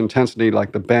so much intensity,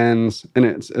 like the bends, and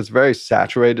it's very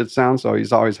saturated sound. So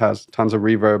he's always has tons of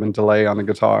reverb and delay on the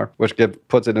guitar, which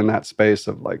puts it in that space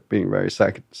of like being very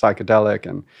psychedelic.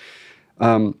 And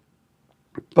um,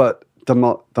 but the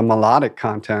melodic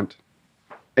content,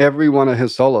 every one of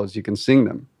his solos, you can sing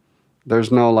them.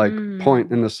 There's no like point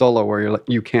Mm. in the solo where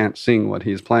you can't sing what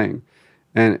he's playing,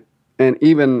 and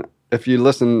even if you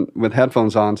listen with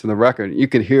headphones on to the record, you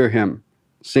could hear him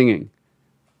singing.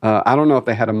 I don't know if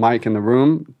they had a mic in the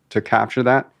room to capture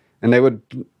that, and they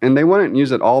wouldn't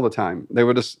use it all the time. They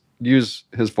would just use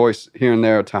his voice here and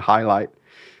there to highlight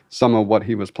some of what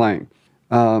he was playing,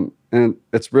 and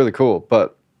it's really cool.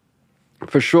 But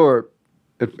for sure,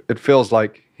 it feels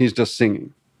like he's just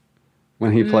singing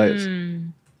when he plays,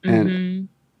 Mm. and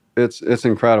Mm-hmm. it's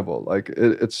incredible. Like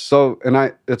it's so,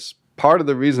 and it's part of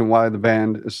the reason why the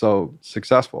band is so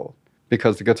successful,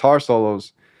 because the guitar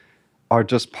solos are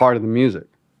just part of the music.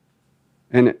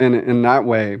 And in that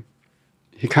way,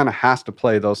 he kind of has to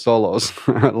play those solos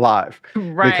live,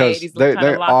 Right. because He's kind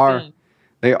of locked in.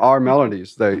 they are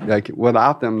melodies. They like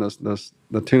without them,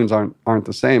 the tunes aren't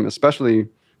the same. Especially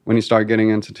when you start getting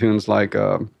into tunes like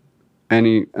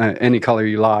any color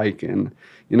you like, and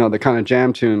the kind of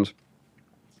jam tunes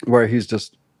where he's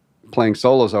just playing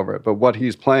solos over it. But what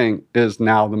he's playing is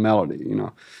now the melody,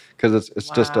 because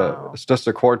Wow. it's just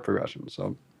a chord progression.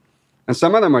 So. And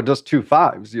some of them are just two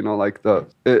fives, like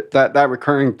that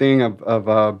recurring thing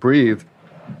of breathe.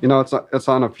 You know, it's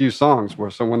on a few songs where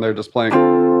so when they're just playing,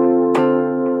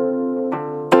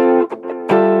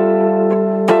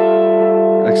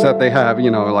 except they have,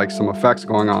 you know, like some effects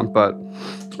going on, but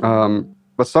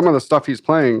some of the stuff he's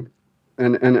playing,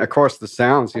 and of course the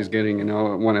sounds he's getting, you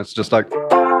know, when it's just like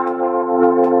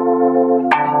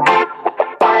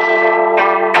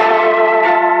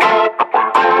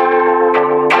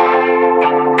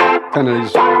kind of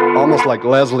these almost like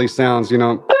Leslie sounds, you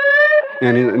know,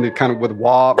 and it kind of with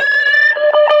wah.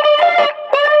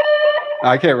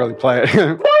 I can't really play it,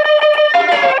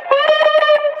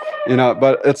 you know,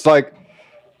 but it's like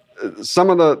some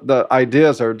of the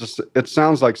ideas are just. It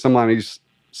sounds like somebody's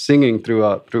singing through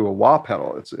a wah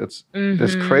pedal. It's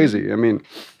crazy. I mean,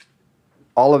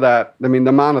 all of that. I mean, the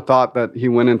amount of thought that he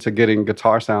went into getting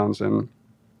guitar sounds, and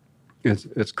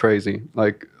it's crazy.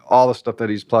 Like all the stuff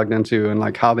that he's plugged into, and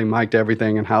like how they mic'd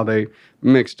everything and how they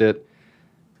mixed it.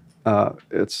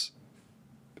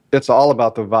 It's all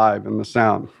about the vibe and the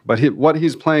sound. But what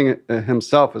he's playing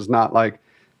himself is not like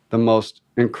the most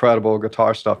incredible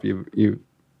guitar stuff you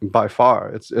by far.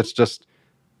 It's just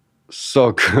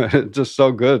so good, just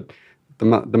so good. The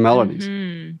melodies.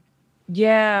 Mm-hmm.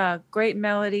 Yeah, great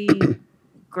melody,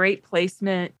 great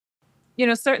placement. You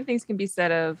know, certain things can be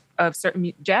said of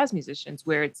certain jazz musicians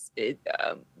where it's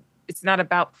not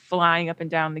about flying up and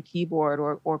down the keyboard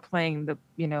or playing the,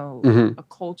 you know, a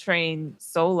Coltrane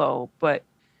solo, but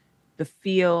the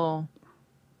feel,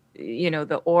 you know,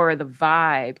 the aura, the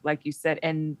vibe, like you said,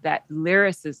 and that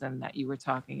lyricism that you were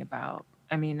talking about.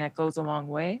 I mean, that goes a long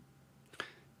way.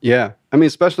 Yeah, I mean,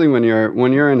 especially when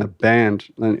you're in a band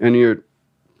and you're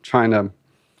trying to.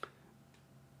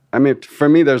 I mean, for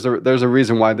me, there's a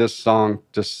reason why this song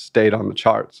just stayed on the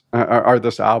charts, or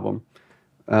this album,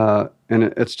 and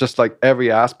it's just like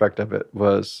every aspect of it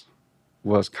was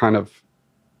kind of,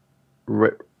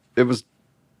 it was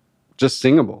just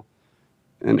singable,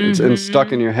 and it's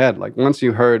stuck in your head. Like once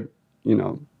you heard, you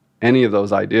know, any of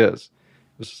those ideas,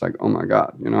 it was just like, oh my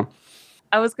God, you know.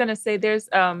 I was gonna say there's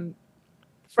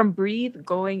from Breathe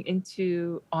going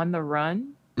into On the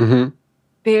Run.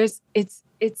 There's it's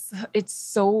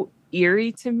so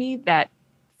eerie to me, that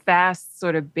fast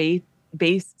sort of bass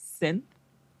synth.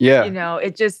 Yeah. You know,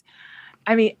 it just,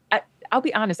 I mean, I'll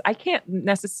be honest, I can't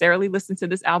necessarily listen to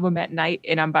this album at night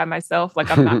and I'm by myself. Like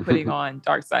I'm not putting on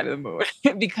Dark Side of the Moon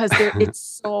because it's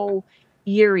so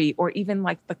eerie, or even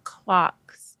like the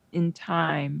clocks in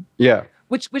time. Yeah.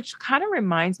 Which kind of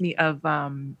reminds me of,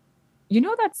 you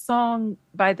know, that song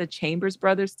by the Chambers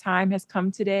Brothers, Time Has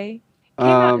Come Today? Came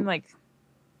out in like,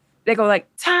 they go like,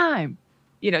 time,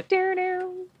 you know.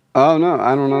 Oh no,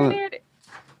 I don't know that.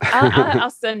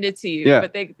 I'll send it to you. Yeah.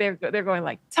 But they're going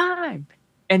like time,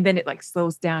 and then it like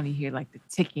slows down. You hear like the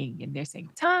ticking, and they're saying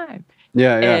time.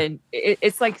 Yeah. And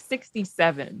it's like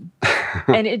 67,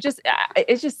 and it's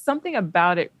just something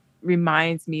about it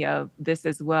reminds me of this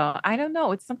as well. I don't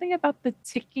know. It's something about the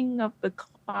ticking of the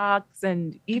clocks,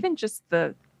 and even just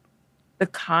the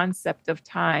concept of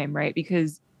time, right?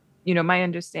 Because, you know, my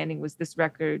understanding was this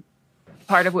record,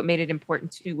 part of what made it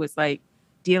important too was like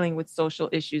dealing with social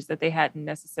issues that they hadn't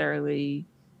necessarily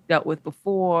dealt with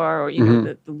before, or, you know,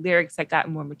 the lyrics had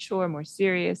gotten more mature, more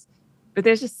serious. But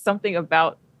there's just something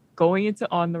about going into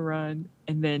On the Run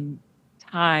and then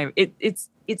time. It's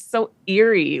so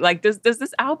eerie. Like does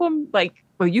this album, like,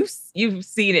 well, you've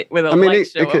seen it with a light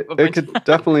show. It could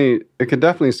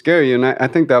definitely scare you, and I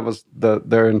think that was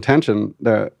their intention.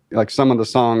 Like some of the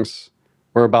songs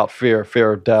were about fear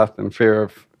of death, and fear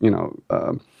of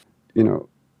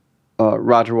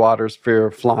Roger Waters' fear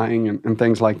of flying and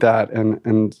things like that,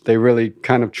 and they really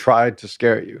kind of tried to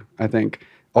scare you, I think,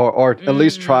 or at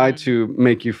least tried to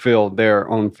make you feel their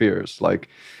own fears, like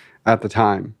at the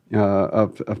time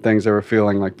of things they were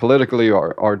feeling, like politically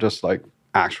or just like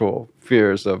actual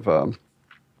fears of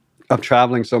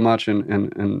traveling so much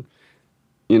and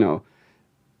you know,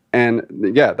 and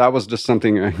yeah, that was just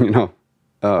something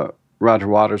Roger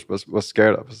Waters was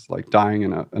scared of. It's like dying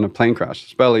in a plane crash,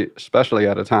 especially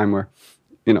at a time where,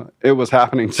 you know, it was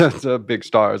happening to big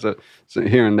stars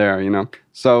here and there, you know.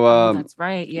 So that's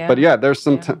right, yeah. But yeah, there's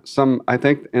some I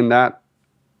think in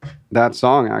that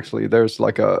song actually there's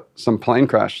like some plane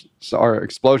crash or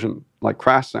explosion, like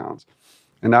crash sounds,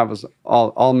 and that was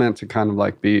all meant to kind of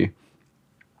like be,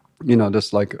 you know,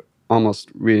 just like almost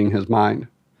reading his mind.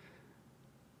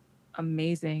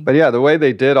 Amazing. But yeah, the way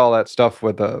they did all that stuff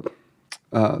with the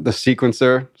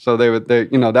sequencer, so they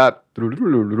you know, that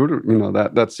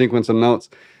that sequence of notes,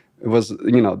 it was,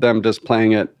 you know, them just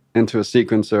playing it into a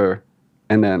sequencer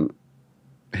and then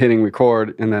hitting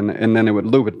record, and then it would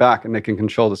loop it back, and they can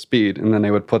control the speed, and then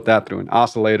they would put that through an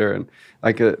oscillator, and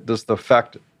like just the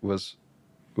effect was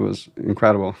was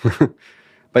incredible.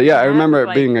 But yeah, I That was remember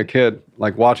like, being a kid,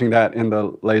 like watching that in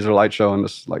the laser light show and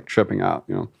just like tripping out,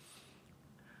 you know.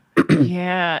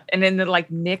 yeah. And then the like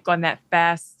Nick on that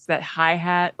fast, that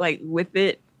hi-hat, like with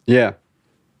it. Yeah.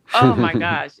 Oh my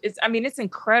gosh. I mean, it's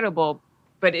incredible,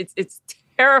 but it's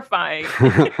terrifying.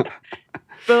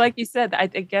 But like you said, I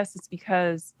guess it's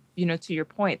because, to your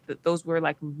point, that those were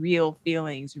like real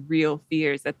feelings, real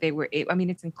fears that they were able. I mean,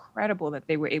 it's incredible that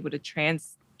they were able to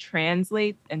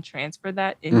translate and transfer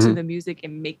that into the music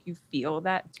and make you feel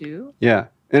that too. Yeah.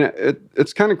 And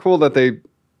it's kind of cool that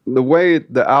the way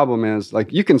the album is,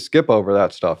 like you can skip over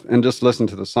that stuff and just listen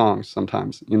to the songs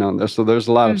sometimes, so there's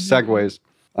a lot of segues.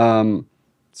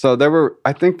 So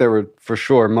I think there were for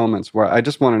sure moments where I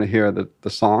just wanted to hear the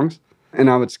songs and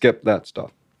I would skip that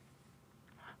stuff.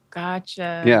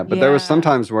 Gotcha. Yeah, but there were some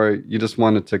times where you just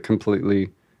wanted to completely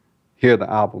hear the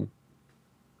album.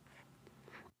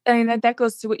 I mean, that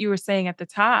goes to what you were saying at the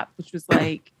top, which was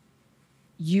like,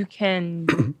 you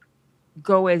can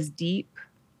go as deep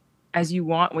as you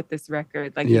want with this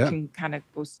record. Like you can kind of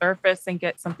go surface and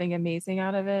get something amazing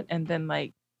out of it, and then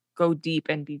like go deep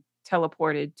and be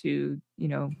teleported to,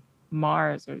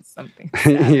 Mars or something.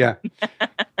 Yeah.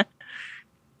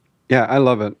 Yeah, I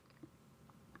love it.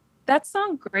 That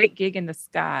song, "Great Gig in the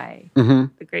Sky,"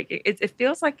 the Great Gig. It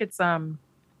feels like it's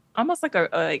almost like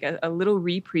a little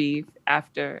reprieve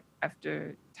after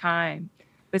time.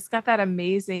 But it's got that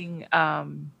amazing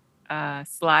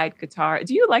slide guitar.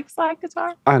 Do you like slide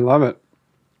guitar? I love it.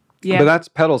 Yeah, but that's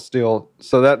pedal steel.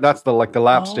 So that's the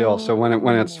lap steel. So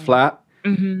when it's flat,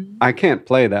 I can't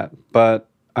play that, but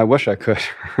I wish I could.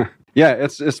 Yeah,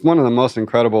 it's one of the most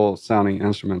incredible sounding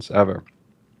instruments ever.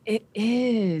 It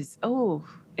is. Oh,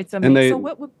 it's amazing.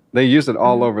 And they use it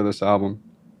all over this album.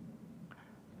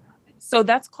 So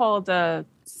that's called a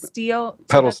steel.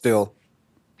 Pedal steel.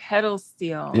 Pedal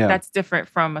steel. Yeah. That's different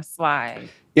from a slide.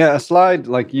 Yeah, a slide,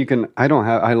 like I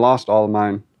lost all of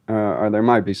mine, or there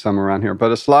might be some around here,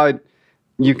 but a slide,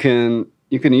 you can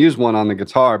use one on the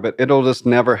guitar, but it'll just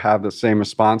never have the same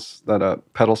response that a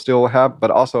pedal steel will have.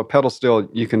 But also a pedal steel,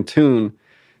 you can tune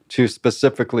to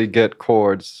specifically get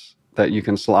chords that you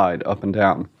can slide up and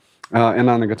down. And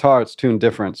on the guitar, it's tuned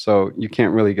different, so you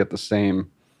can't really get the same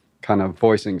kind of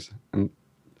voicings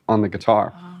on the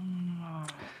guitar.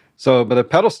 So, but a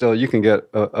pedal steel, you can get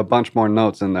a bunch more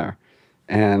notes in there,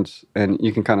 and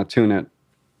you can kind of tune it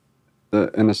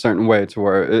in a certain way to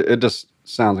where it just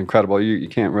sounds incredible. You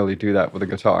can't really do that with a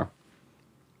guitar.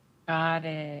 Got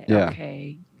it. Yeah.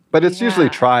 Okay. But it's usually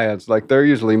triads. Like they're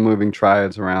usually moving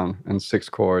triads around and 6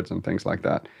 chords and things like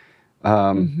that.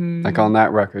 Like on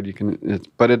that record,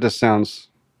 but it just sounds.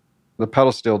 The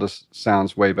pedal steel just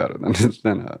sounds way better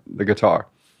than the guitar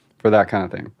for that kind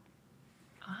of thing.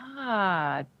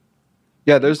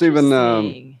 Yeah, there's even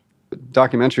a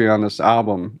documentary on this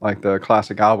album, like the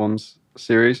classic albums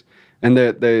series, and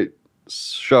they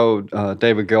showed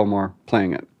David Gilmour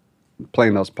playing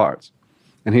those parts,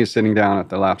 and he's sitting down at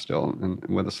the lap steel and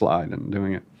with a slide and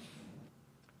doing it.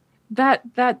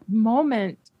 That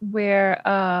moment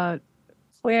where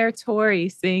Claire Torrey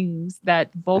sings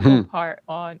that vocal part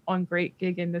on "Great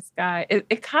Gig in the Sky,"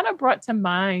 it kind of brought to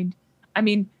mind, I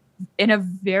mean, in a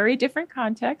very different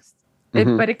context,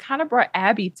 but it kind of brought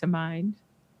Abby to mind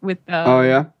with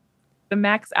the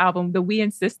Max album, the We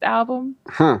Insist album,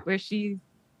 where she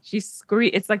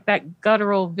scream. It's like that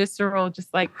guttural, visceral,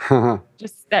 just like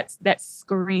just that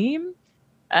scream.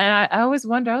 And I always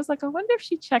wonder. I was like, I wonder if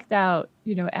she checked out,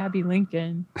 Abby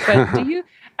Lincoln. But do you?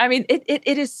 I mean,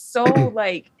 it is so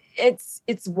like it's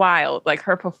wild. Like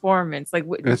her performance, like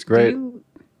what? It's great.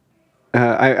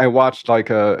 I watched like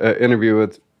a interview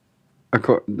with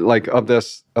of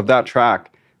that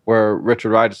track where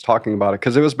Richard Wright is talking about it,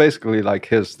 because it was basically like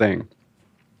his thing,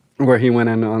 where he went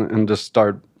in and just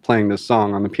started playing this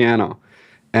song on the piano,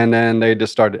 and then they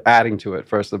just started adding to it.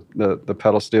 First the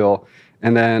pedal steel.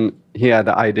 And then he had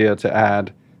the idea to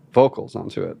add vocals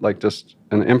onto it, like just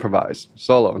an improvised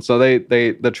solo. And so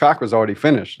the track was already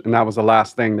finished, and that was the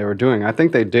last thing they were doing. I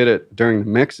think they did it during the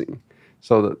mixing.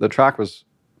 So the track was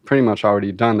pretty much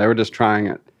already done. They were just trying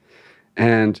it.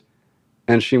 And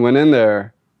she went in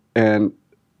there, and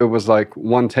it was like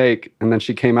one take, and then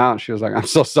she came out, and she was like, "I'm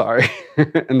so sorry."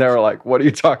 And they were like, "What are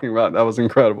you talking about? That was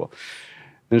incredible."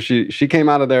 And she came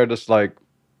out of there just like,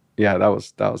 yeah, that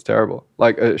was terrible.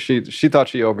 Like she thought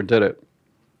she overdid it.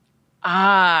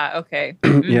 Okay.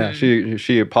 Yeah,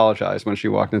 she apologized when she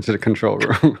walked into the control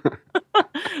room.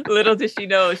 Little did she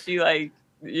know, she like,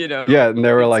 Yeah, and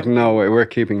they were like, "No, we're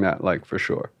keeping that, like, for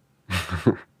sure."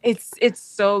 It's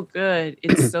so good.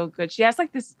 It's so good. She has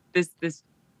like this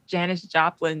Janis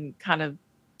Joplin kind of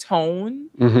tone.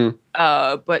 Mm-hmm.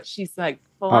 But she's like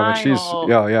Oh, but flying she's all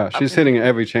yeah, up she's and hitting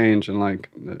every change, and like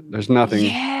there's nothing.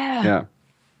 yeah. Yeah.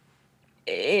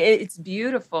 It's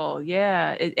beautiful.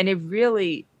 Yeah. And it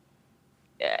really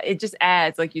it just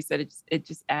adds, like you said, it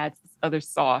just adds this other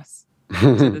sauce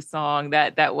to the song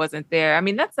that wasn't there. I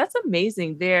mean, that's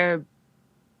amazing. They're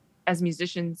as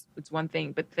musicians, it's one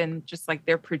thing, but then just like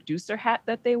their producer hat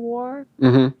that they wore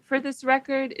Mm-hmm. for this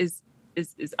record is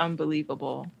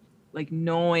unbelievable. Like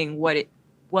knowing what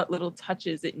little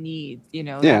touches it needs, Yeah,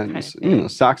 that and, kind of thing.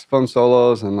 saxophone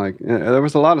solos, and like there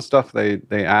was a lot of stuff they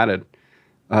added.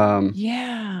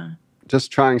 Yeah.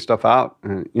 Just trying stuff out,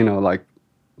 and like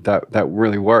that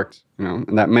really worked,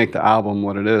 and that make the album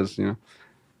what it is.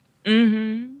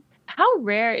 Mm-hmm. How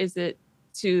rare is it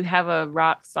to have a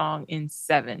rock song in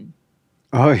 7?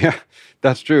 Oh yeah,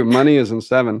 that's true. Money is in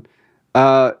 7.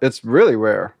 It's really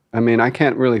rare. I mean, I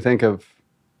can't really think of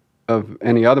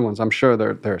any other ones. I'm sure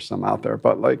there's some out there,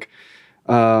 but like,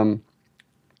 and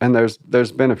there's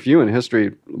been a few in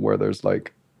history where there's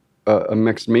like a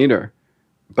mixed meter,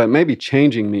 but maybe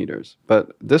changing meters.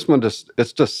 But this one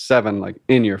it's just 7, like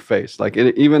in your face. Like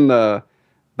even the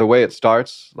way it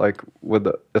starts, like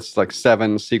it's like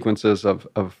 7 sequences of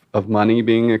money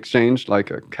being exchanged,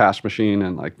 like a cash machine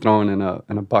and like thrown in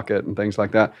a bucket and things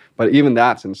like that. But even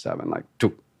that's in 7, like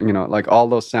like all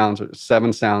those sounds are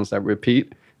 7 sounds that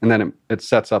repeat, and then it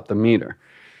sets up the meter.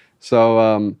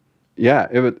 So yeah,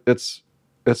 it's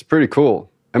pretty cool.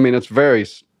 I mean, it's very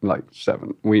like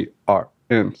 7. We are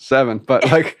in 7, but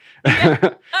like,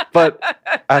 but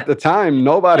at the time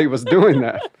nobody was doing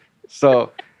that.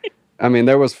 So I mean,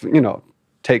 there was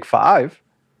take 5,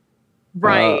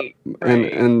 Right.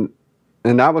 Right. and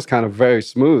that was kind of very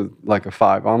smooth, like a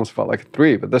 5, almost felt like a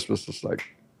 3. But this was just like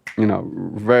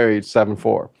very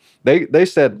 7/4. They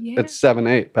said it's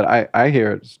 7/8, but I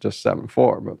hear it's just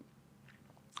 7/4. But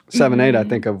 7/8 I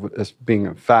think of as being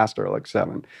a faster, like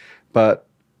 7, but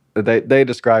they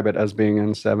describe it as being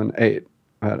in 7/8.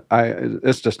 But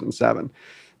it's just in 7.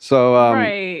 So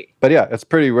right. But yeah, it's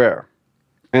pretty rare.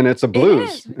 And it's a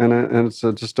blues, and it's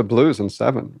just a blues in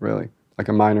 7, really, like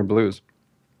a minor blues.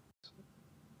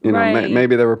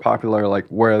 Maybe they were popular like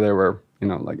where they were,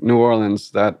 like New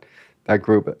Orleans, that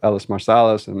group, Ellis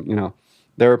Marsalis, and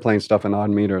they were playing stuff in odd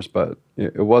meters, but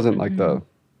it wasn't like the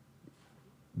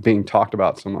being talked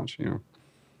about so much.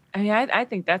 I mean, I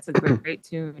think that's a great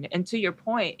tune. And to your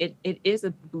point, it is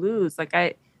a blues. Like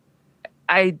I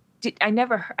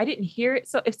didn't hear it,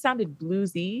 so it sounded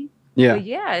bluesy. Yeah. But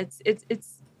yeah, it's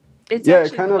yeah,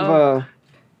 actually, it kind of.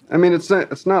 I mean, it's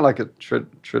not like a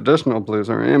traditional blues,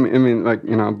 or I mean, like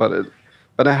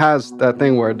but it has that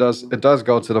thing where it does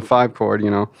go to the 5 chord,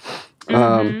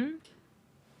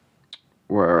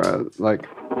 where like.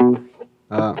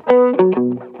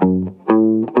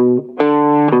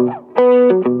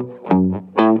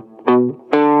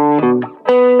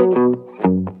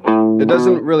 It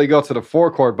doesn't really go to the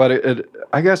 4 chord, but it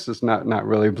I guess it's not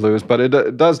really blues, but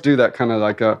it does do that kind of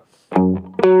like a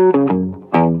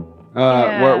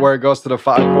where it goes to the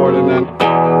 5 chord and then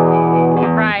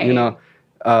right,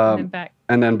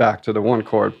 and then back to the 1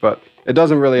 chord, but it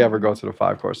doesn't really ever go to the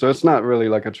 5 chord. So it's not really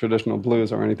like a traditional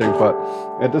blues or anything, but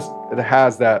it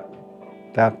has that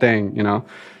thing,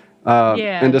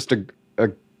 and just a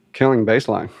killing bass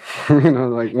line,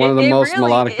 like one of the most really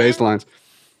melodic bass lines.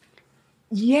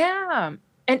 Yeah.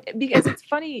 And because it's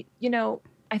funny,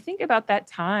 I think about that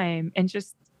time and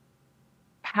just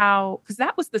how, because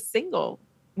that was the single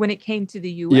when it came to the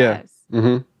US. Yeah.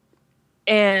 Mm-hmm.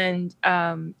 And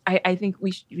I think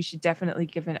we should definitely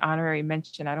give an honorary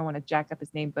mention. I don't want to jack up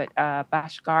his name, but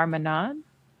Bashkar Manan,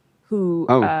 who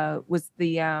was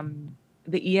the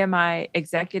EMI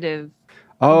executive.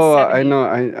 Oh, I know.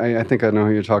 I think I know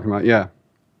who you're talking about. Yeah.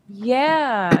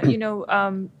 Yeah.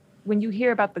 When you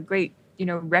hear about the great,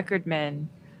 record men,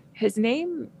 his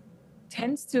name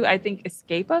tends to, I think,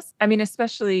 escape us. I mean,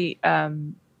 especially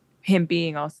him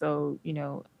being also,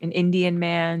 an Indian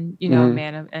man,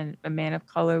 a man of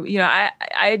color. I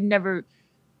had never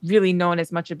really known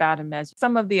as much about him as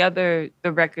some of the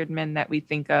record men that we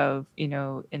think of, in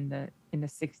the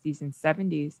 60s and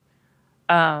 70s.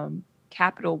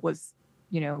 Capitol was,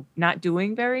 not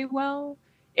doing very well,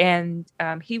 and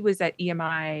he was at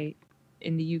EMI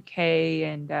in the UK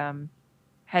and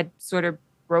had sort of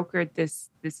brokered this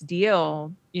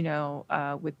deal,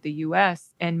 with the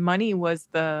US, and Money was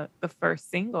the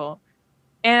first single.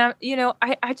 And,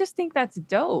 I just think that's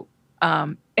dope.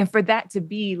 And for that to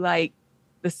be like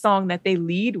the song that they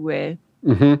lead with,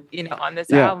 on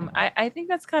this album, I think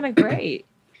that's kind of great.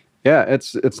 Yeah,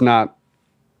 it's not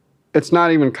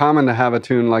even common to have a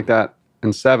tune like that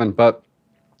in 7, but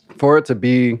for it to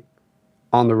be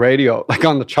on the radio, like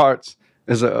on the charts,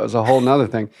 is a whole nother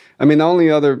thing. I mean, the only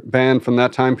other band from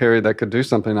that time period that could do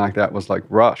something like that was like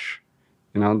Rush,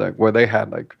 where they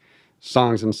had like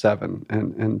songs in 7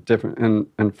 and different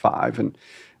and 5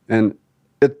 and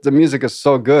the music is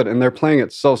so good and they're playing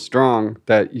it so strong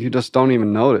that you just don't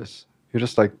even notice. You're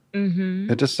just like,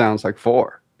 it just sounds like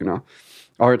 4,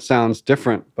 or it sounds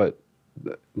different, but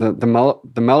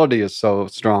the melody is so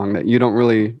strong that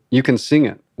you can sing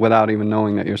it without even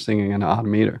knowing that you're singing an odd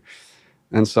meter.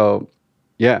 And so,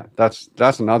 yeah, that's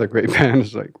another great band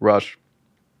is like Rush.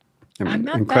 I mean, I'm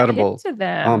not incredible. that hip to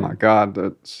them. Oh my God,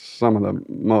 that's some of the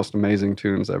most amazing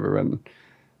tunes ever written.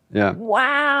 Yeah.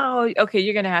 Wow. Okay,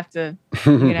 you're gonna have to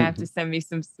send me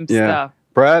some stuff.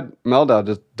 Brad Meldau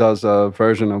just does a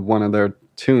version of one of their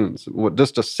tunes,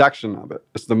 just a section of it.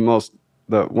 It's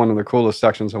one of the coolest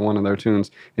sections of one of their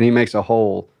tunes, and he makes a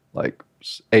whole like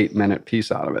 8-minute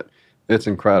piece out of it. It's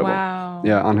incredible. Wow.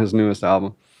 Yeah, on his newest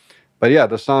album. But yeah,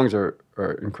 the songs are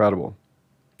incredible.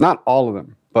 Not all of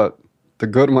them, but the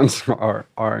good ones are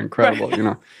incredible.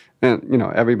 Right. And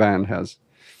every band has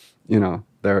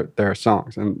their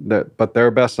songs, but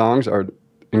their best songs are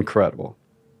incredible.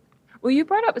 Well,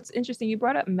 it's interesting. You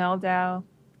brought up Meldau.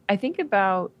 I think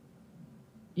about,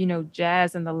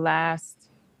 jazz in the last,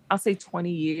 I'll say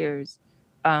 20 years,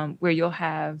 where you'll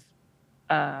have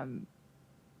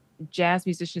jazz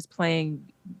musicians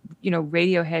playing,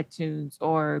 Radiohead tunes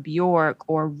or Bjork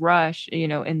or Rush,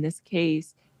 in this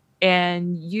case.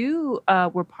 And you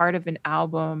were part of an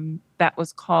album that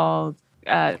was called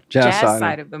Jazz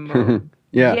Side of the Moon.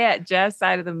 Yeah, Jazz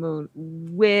Side of the Moon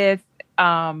with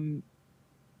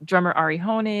drummer Ari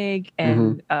Honig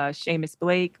and Seamus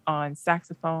Blake on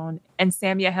saxophone and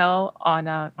Sam Yahel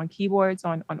on keyboards,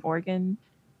 on organ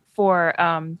for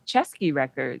Chesky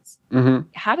Records.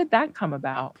 How did that come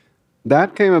about?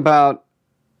 That came about,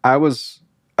 I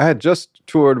had just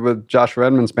toured with Josh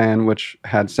Redman's band, which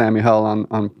had Sam Yahel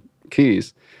on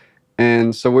keys.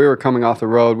 And so we were coming off the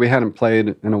road. We hadn't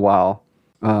played in a while.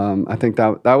 I think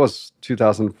that was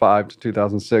 2005 to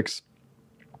 2006.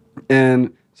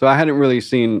 And so I hadn't really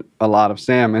seen a lot of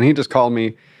Sam. And he just called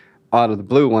me out of the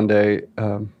blue one day.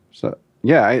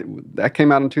 That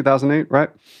came out in 2008, right?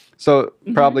 So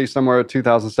probably somewhere in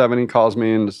 2007, he calls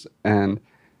me and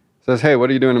says, "Hey, what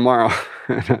are you doing tomorrow?"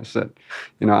 And I said,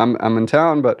 I'm in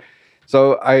town. But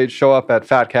so I show up at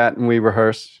Fat Cat and we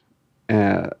rehearse.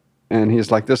 And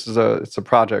he's like, it's a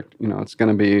project, it's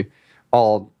going to be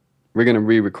we're going to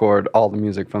re-record all the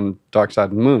music from Dark Side of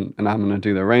the Moon, and I'm going to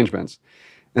do the arrangements.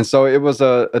 And so it was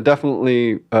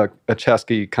definitely a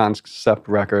Chesky concept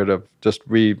record of just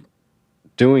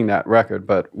redoing that record,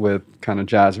 but with kind of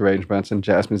jazz arrangements and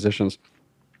jazz musicians.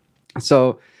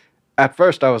 So at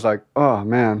first I was like, oh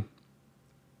man,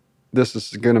 this is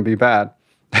going to be bad.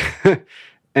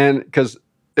 And because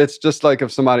it's just like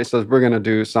if somebody says, we're going to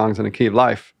do Songs in a Key of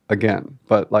Life again,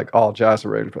 but like all jazz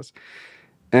arrangements.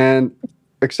 And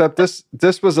except this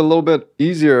was a little bit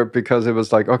easier because it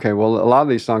was like, okay, well, a lot of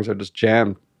these songs are just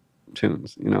jam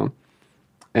tunes,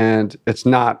 and it's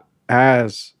not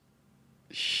as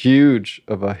huge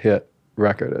of a hit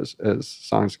record as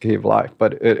Songs in a Key of Life,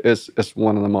 but it's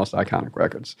one of the most iconic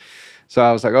records. So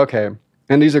I was like, okay,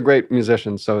 and these are great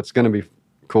musicians, so it's going to be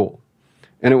cool.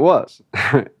 And it was.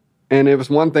 And it was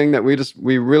one thing that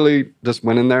we really just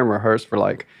went in there and rehearsed for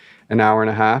like an hour and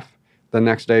a half. The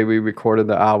next day we recorded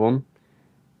the album,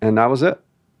 and that was it.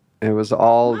 It was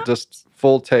all just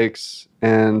full takes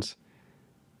and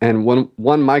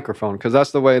one microphone, because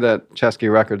that's the way that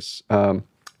Chesky Records. You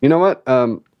know what?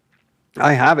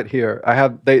 I have it here.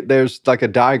 There's like a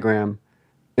diagram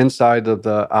inside of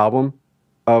the album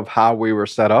of how we were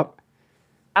set up.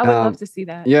 I would love to see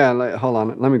that. Yeah, hold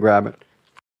on. Let me grab it.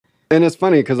 And it's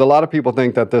funny because a lot of people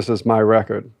think that this is my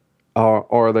record,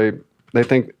 or they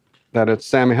think that it's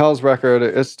Sammy Hill's record.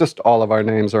 It's just all of our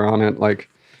names are on it. Like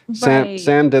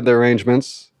Sam did the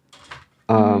arrangements,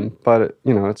 but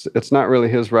it's not really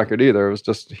his record either. It was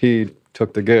just he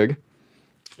took the gig.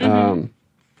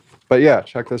 But yeah,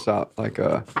 check this out. Like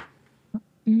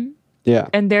yeah.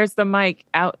 And there's the mic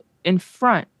out in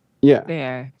front. Yeah.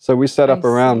 There. So we set up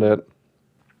around it.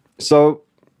 So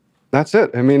that's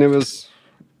it. I mean, it was.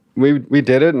 We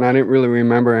did it, and I didn't really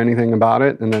remember anything about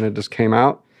it, and then it just came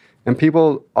out. And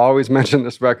people always mention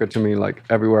this record to me, like,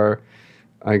 everywhere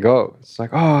I go. It's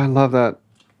like, oh, I love that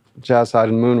Jazz Side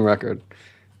of the Moon record.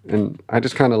 And I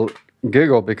just kind of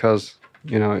giggle because,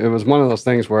 it was one of those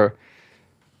things where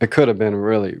it could have been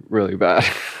really, really bad.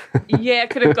 Yeah, it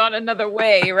could have gone another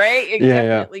way, right? It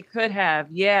definitely could have.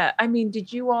 Yeah. I mean,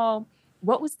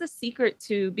 what was the secret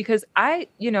to, because I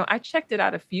checked it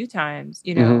out a few times,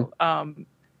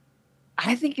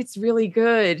 I think it's really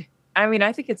good. I mean,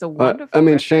 I think it's a wonderful I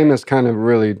mean, record. Seamus kind of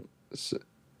really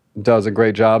does a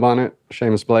great job on it,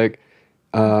 Seamus Blake.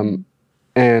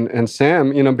 And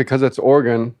Sam, you know, because it's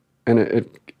organ and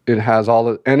it has all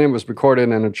the, and it was recorded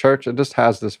in a church, it just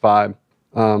has this vibe.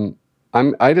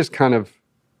 I just kind of,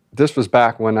 this was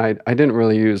back when I didn't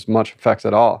really use much effects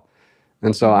at all.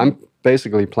 And so I'm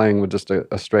basically playing with just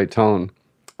a straight tone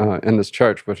in this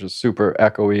church, which is super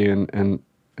echoey and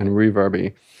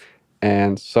reverby.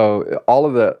 And so all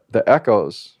of the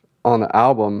echoes on the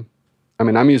album, I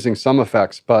mean, I'm using some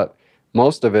effects, but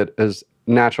most of it is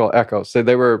natural echoes. So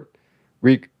they were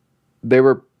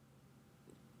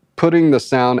putting the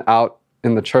sound out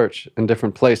in the church in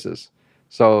different places.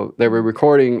 So they were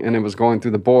recording and it was going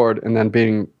through the board and then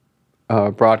being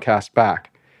broadcast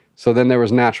back. So then there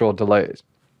was natural delays.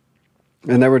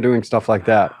 And they were doing stuff like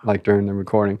that, like during the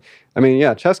recording. I mean,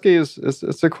 yeah, Chesky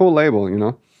it's a cool label, you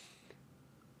know?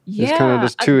 It's kind of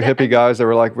just two hippie guys that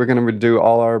were like, we're going to do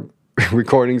all our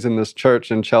recordings in this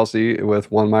church in Chelsea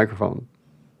with one microphone.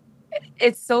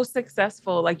 It's so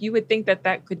successful. Like, you would think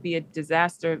that could be a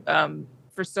disaster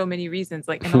for so many reasons,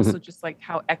 like, and also just like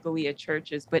how echoey a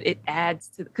church is, but it adds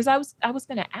to, because I was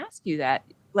going to ask you that,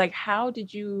 like, how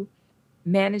did you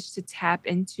manage to tap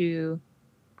into,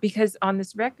 because on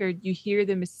this record you hear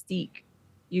the mystique,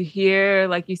 you hear,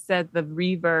 like you said, the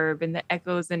reverb and the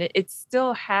echoes, and it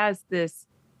still has this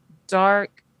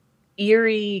dark,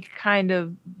 eerie kind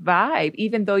of vibe,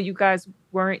 even though you guys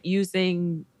weren't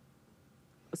using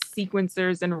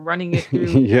sequencers and running it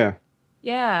through.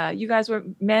 Yeah, you guys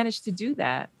managed to do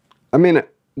that. I mean,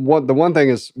 the one thing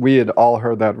is, we had all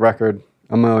heard that record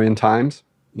a million times,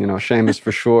 you know, Seamus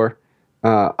for sure.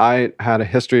 I had a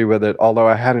history with it, although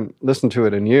I hadn't listened to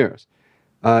it in years.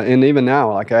 And even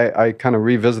now, like, I kind of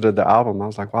revisited the album. I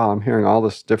was like, wow, I'm hearing all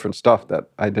this different stuff that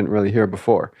I didn't really hear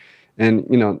before. And,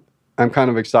 you know, I'm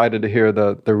kind of excited to hear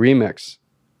the remix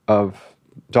of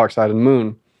Dark Side of the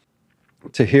Moon,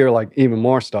 to hear like even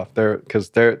more stuff there, because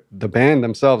the band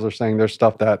themselves are saying there's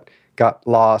stuff that got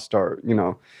lost, or, you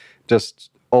know,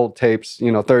 just old tapes,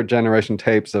 you know, third generation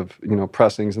tapes of, you know,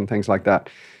 pressings and things like that.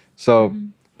 So,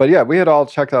 but yeah, we had all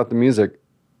checked out the music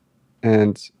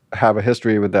and have a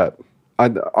history with that.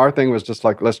 Our thing was just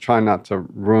like, let's try not to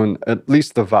ruin at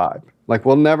least the vibe. Like,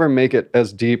 we'll never make it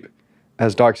as deep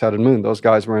as Dark Side of the Moon. Those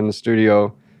guys were in the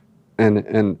studio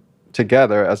and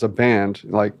together as a band,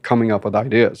 like, coming up with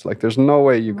ideas. Like, there's no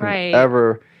way you can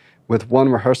ever, with one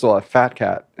rehearsal at Fat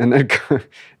Cat and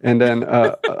then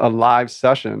a live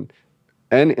session,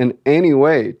 and in any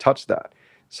way touch that.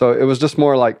 So it was just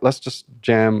more like, let's just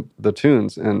jam the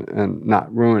tunes and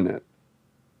not ruin it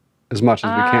as much as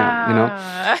we can, you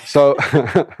know? So,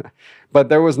 but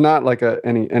there was not like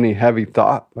any heavy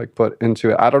thought like put into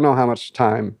it. I don't know how much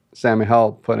time Sammy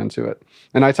Hell put into it.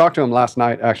 And I talked to him last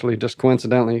night, actually, just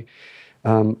coincidentally,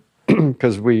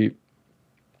 because I've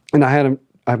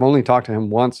only talked to him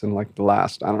once in like the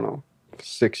last, I don't know,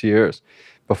 6 years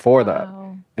before that.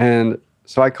 And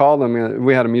so I called him.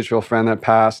 We had a mutual friend that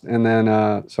passed. And then,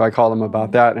 so I called him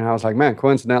about that. And I was like, man,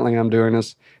 coincidentally, I'm doing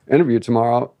this interview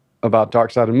tomorrow about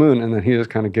Dark Side of the Moon. And then he just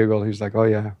kind of giggled. He's like, oh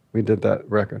yeah, we did that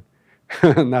record.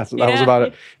 And that was about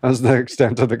it. That was the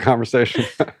extent of the conversation.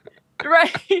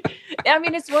 Right. I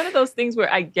mean, it's one of those things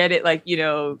where I get it, like, you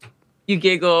know, you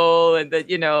giggle and that,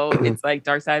 you know, it's like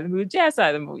Dark Side of the Moon, Jazz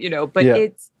Side of the Moon, you know, but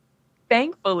it's,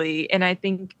 thankfully, and I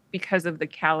think because of the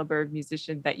caliber of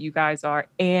musician that you guys are,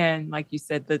 and like you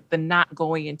said, the not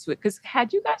going into it, because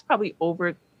had you guys probably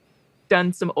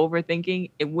done some overthinking,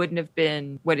 it wouldn't have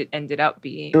been what it ended up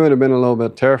being. It would have been a little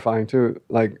bit terrifying too.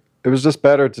 Like, it was just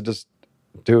better to just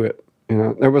do it. You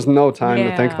know, there was no time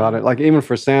to think about it. Like, even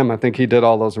for Sam, I think he did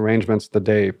all those arrangements the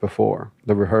day before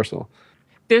the rehearsal.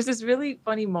 There's this really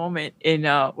funny moment in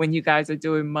when you guys are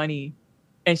doing Money,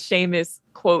 and Seamus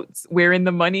quotes "We're in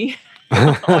the money"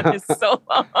 on his solo.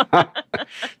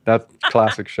 That's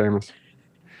classic Seamus.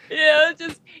 Yeah,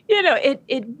 just, you know,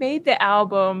 it made the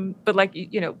album, but like,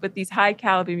 you know, but these high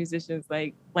caliber musicians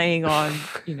like playing on,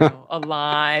 you know, a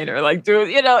line or like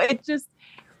doing, you know, it just.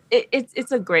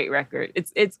 It's a great record.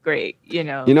 It's great, you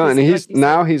know. You know, and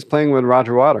he's playing with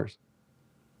Roger Waters.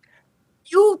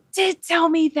 You did tell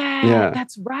me that. Yeah.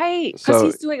 That's right. Because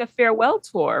he's doing a farewell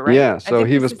tour, right? Yeah, so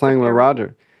he was playing with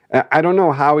Roger. I don't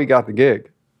know how he got the gig.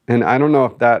 And I don't know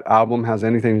if that album has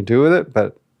anything to do with it,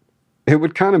 but it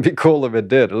would kind of be cool if it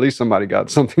did. At least somebody got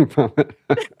something from it.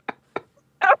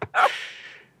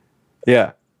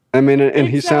 Yeah. I mean, and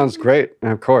he sounds great.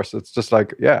 And of course, it's just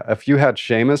like, yeah, if you had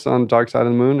Seamus on Dark Side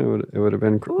of the Moon, it would have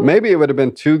been, maybe it would have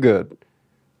been too good.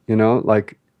 You know,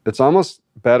 like, it's almost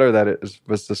better that it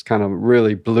was this kind of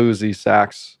really bluesy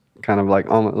sax kind of like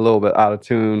a little bit out of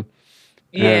tune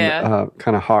and Yeah.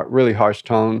 kind of really harsh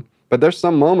tone. But there's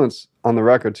some moments on the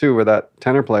record too where that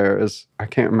tenor player is, I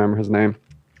can't remember his name,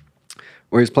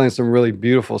 where he's playing some really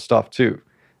beautiful stuff too.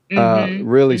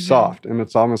 Really soft, and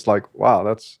it's almost like, wow,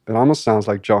 it almost sounds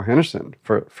like Joe Henderson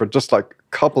for just like a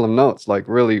couple of notes, like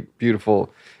really beautiful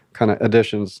kind of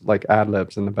additions, like ad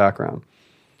libs in the background.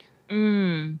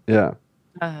 Yeah.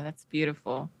 That's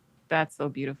beautiful. That's so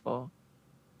beautiful.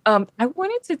 I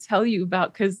wanted to tell you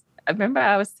about, because I remember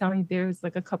I was telling you there was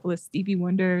like a couple of Stevie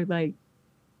Wonder like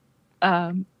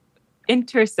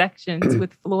intersections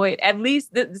with Floyd. At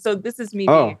least, so this is me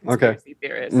being a conspiracy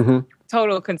theorist,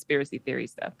 total conspiracy theory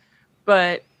stuff.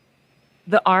 But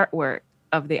the artwork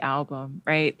of the album,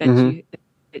 right, that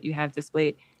you have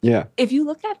displayed. Yeah. If you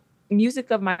look at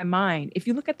Music of My Mind, if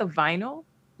you look at the vinyl,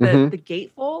 the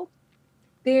gatefold,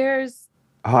 there's.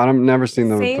 Oh, I've never seen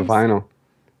the vinyl.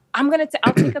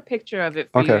 I'll take a picture of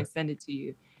it for you and send it to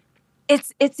you.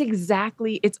 It's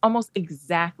almost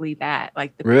exactly that,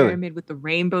 like the pyramid with the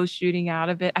rainbow shooting out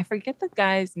of it. I forget the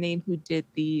guy's name who did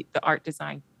the art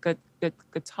design.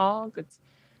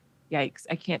 Yikes,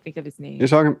 I can't think of his name. You're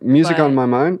talking Music on My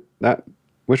Mind?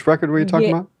 Which record were you talking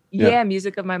about? Yeah,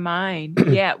 Music of My Mind.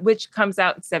 Yeah, which comes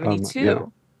out in 72. Yeah.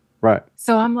 Right.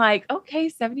 So I'm like, okay,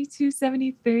 72,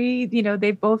 73,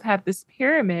 they both have this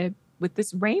pyramid with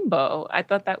this rainbow. I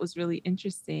thought that was really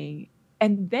interesting.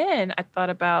 And then I thought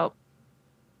about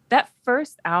that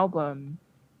first album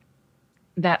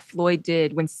that Floyd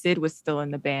did when Sid was still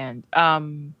in the band.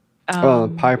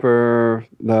 Piper,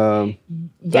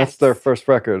 that's their first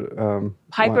record.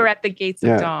 Piper at the Gates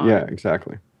of Dawn. Yeah,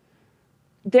 exactly.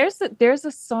 There's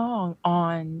a song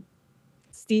on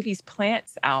Stevie's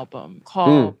Plants album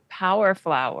called Power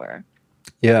Flower.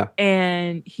 Yeah.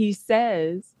 And he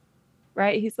says,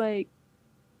 right, he's like,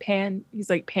 Pan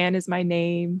is my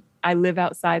name. I live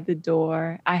outside the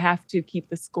door. I have to keep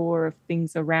the score of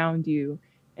things around you.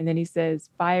 And then he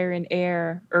says, fire and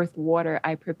air, earth, water,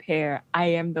 I prepare. I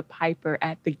am the piper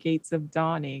at the gates of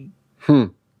dawning.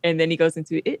 And then he goes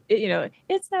into it,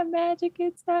 it's not magic,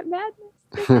 it's not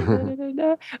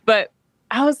madness. But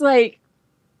I was like,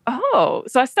 oh,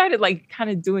 so I started like kind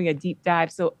of doing a deep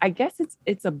dive. So I guess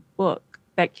it's a book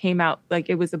that came out, like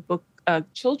it was a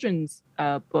children's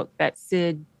book that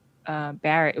Sid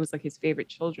Barrett, it was like his favorite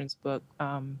children's book.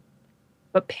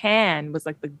 But Pan was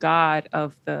like the god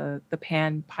of the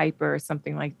Pan Piper or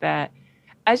something like that.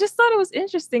 I just thought it was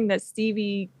interesting that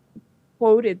Stevie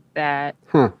quoted that.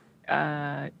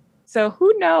 So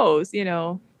who knows,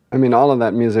 I mean, all of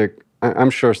that music, I'm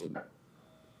sure,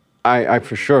 I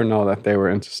for sure know that they were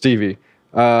into Stevie.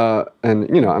 And,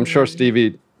 I'm sure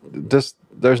Stevie,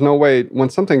 there's no way, when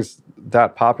something's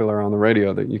that popular on the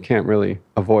radio, that you can't really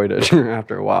avoid it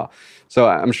after a while. So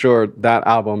I'm sure that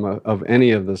album of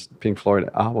any of the Pink Floyd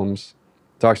albums,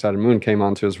 Dark Side of the Moon, came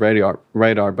onto his radar,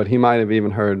 but he might have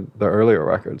even heard the earlier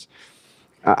records.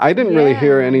 I didn't really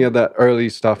hear any of that early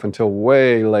stuff until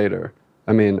way later.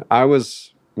 I mean,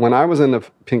 when I was into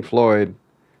Pink Floyd,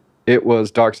 it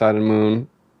was Dark Side of the Moon.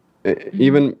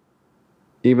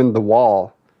 Even The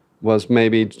Wall was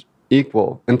maybe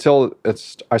equal until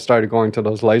I started going to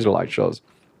those laser light shows.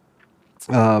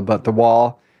 But The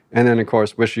Wall, and then of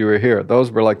course Wish You Were Here.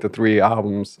 Those were like the three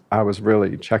albums I was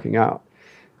really checking out.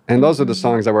 And those are the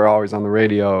songs that were always on the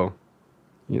radio.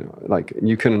 Like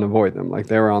you couldn't avoid them. Like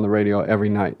they were on the radio every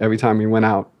night. Every time we went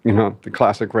out, the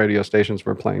classic radio stations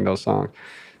were playing those songs.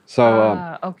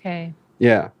 So okay.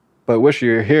 Yeah. But Wish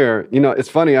You Were Here, it's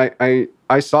funny.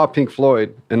 I saw Pink Floyd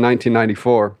in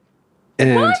 1994.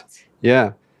 And what?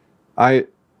 Yeah.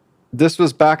 This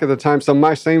was back at the time. So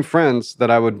my same friends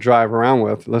that I would drive around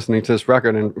with listening to this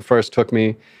record and first took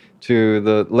me to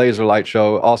the laser light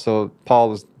show. Also, Paul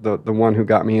was the one who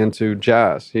got me into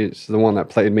jazz. He's the one that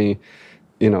played me,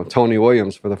 Tony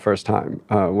Williams for the first time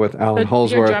with Alan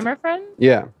Holdsworth. Your drummer friend?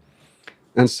 Yeah.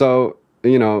 And so,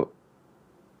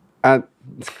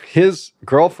 his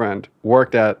girlfriend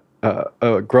worked at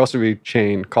a grocery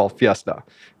chain called Fiesta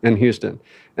in Houston.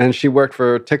 And she worked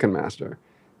for Ticketmaster.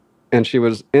 And she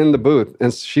was in the booth,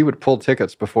 and she would pull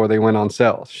tickets before they went on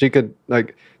sale. She could,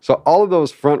 so all of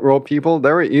those front row people,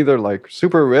 they were either,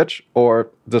 super rich or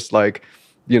just, the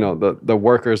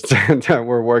workers that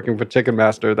were working for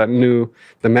Ticketmaster that knew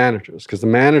the managers, because the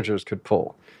managers could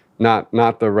pull,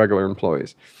 not the regular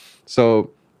employees.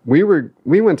 So we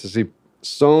went to see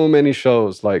so many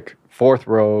shows, like fourth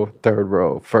row, third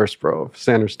row, first row,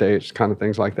 center stage, kind of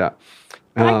things like that.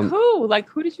 Who?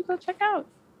 Who did you go check out?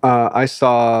 I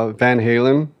saw Van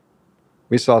Halen.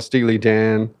 We saw Steely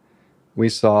Dan. We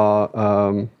saw,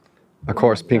 of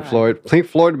course, Pink Floyd. Pink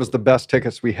Floyd was the best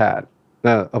tickets we had.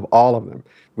 of all of them.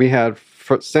 We had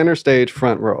center stage,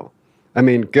 front row. I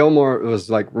mean, Gilmore was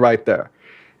like right there.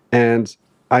 And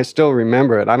I still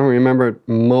remember it. I don't remember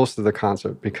most of the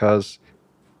concert because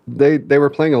they were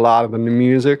playing a lot of the new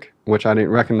music, which I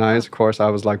didn't recognize. Of course, I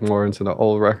was like more into the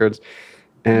old records.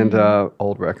 And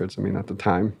old records, I mean, at the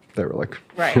time, they were like,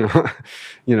 Right.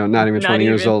 Not even 20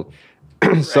 years old.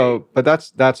 So, Right.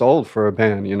 but that's old for a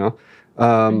band,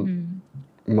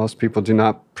 Most people do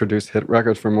not produce hit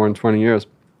records for more than 20 years.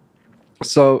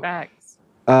 So, Facts.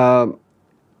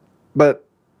 but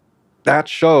that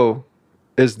show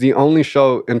is the only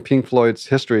show in Pink Floyd's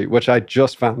history, which I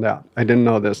just found out. I didn't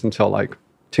know this until like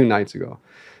 2 nights ago.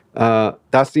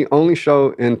 That's the only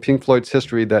show in Pink Floyd's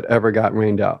history that ever got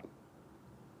rained out.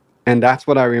 And that's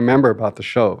what I remember about the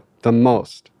show the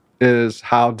most, is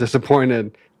how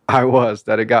disappointed I was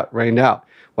that it got rained out.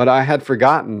 What I had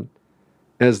forgotten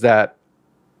is that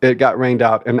it got rained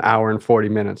out an hour and 40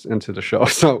 minutes into the show.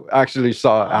 So I actually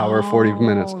saw an hour, 40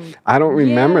 minutes. I don't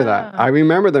remember that. I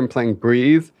remember them playing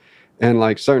Breathe and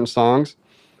like certain songs.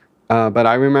 But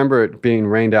I remember it being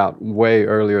rained out way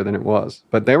earlier than it was.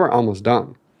 But they were almost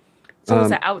done. So it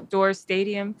was an outdoor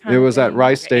stadium? It was at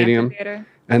Rice Stadium.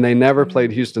 And they never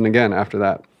played Houston again after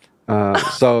that.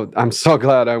 So I'm so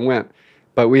glad I went.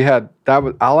 But we had, that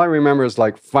was, all I remember is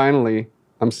like finally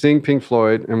I'm seeing Pink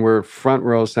Floyd and we're front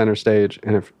row center stage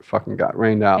and it fucking got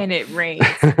rained out. And it rained.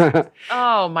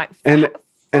 Oh my. And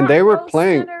they were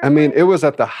playing, I mean, it was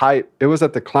at the height, it was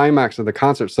at the climax of the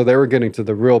concert. So they were getting to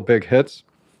the real big hits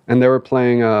and they were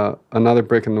playing another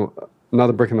brick in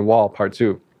the wall part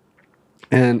 2.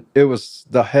 And it was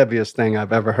the heaviest thing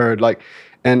I've ever heard. Like,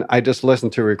 and I just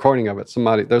listened to a recording of it.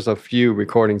 There's a few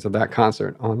recordings of that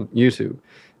concert on YouTube,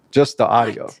 just the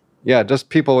audio. What? Yeah, just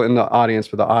people in the audience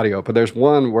for the audio. But there's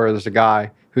one where there's a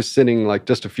guy who's sitting like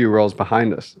just a few rows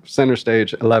behind us, center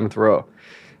stage, 11th row.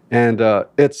 And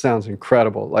it sounds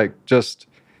incredible. Like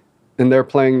and they're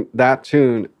playing that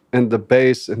tune and the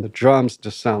bass and the drums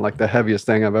just sound like the heaviest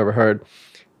thing I've ever heard.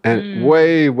 And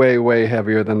way, way, way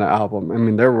heavier than the album. I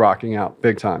mean, they're rocking out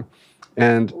big time.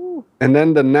 And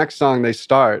then the next song they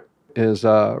start is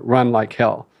Run Like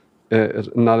Hell. It's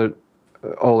another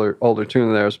older tune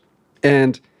of theirs.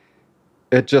 And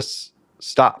it just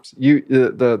stops.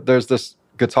 There's this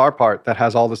guitar part that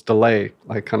has all this delay,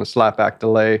 like kind of slapback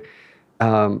delay.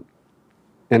 And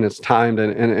it's timed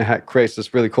and it creates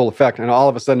this really cool effect. And all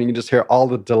of a sudden you can just hear all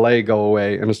the delay go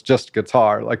away and it's just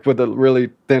guitar, like with a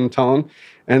really thin tone.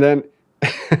 And then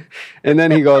and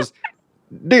then he goes,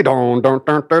 dee-don, dun,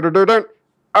 dun, dun, dun, dun, dun.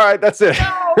 All right, that's it.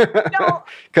 No.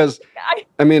 Because,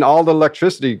 I mean, all the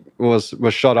electricity was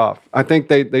shut off. I think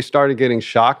they started getting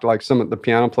shocked, like some of the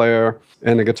piano player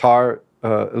and the guitar,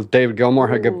 David Gilmour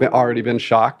had already been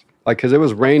shocked. Like, because it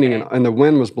was raining and the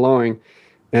wind was blowing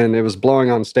and it was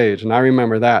blowing on stage. And I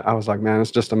remember that. I was like, man,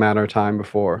 it's just a matter of time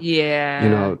before,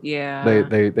 they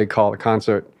call the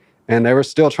concert. And they were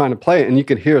still trying to play it, and you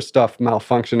could hear stuff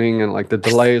malfunctioning, and like the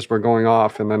delays were going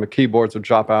off, and then the keyboards would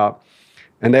drop out.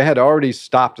 And they had already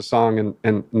stopped a song,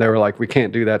 and they were like, "We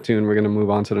can't do that tune. We're going to move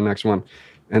on to the next one."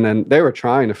 And then they were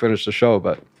trying to finish the show,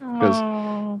 but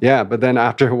but then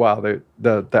after a while,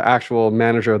 the actual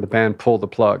manager of the band pulled the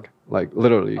plug, like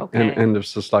literally, and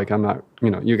it's just like, I'm not,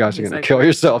 you guys are going to kill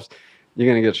yourselves. You're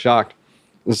going to get shocked.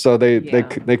 And so they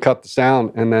cut the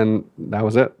sound, and then that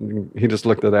was it. He just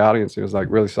looked at the audience. He was like,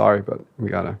 "Really sorry, but we're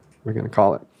gonna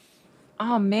call it."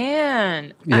 Oh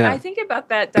man, yeah. I think about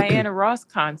that Diana Ross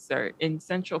concert in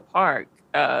Central Park.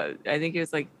 I think it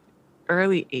was like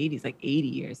early '80s, like 80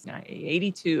 years now,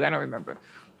 82. I don't remember,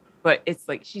 but it's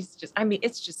like she's just. I mean,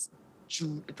 it's just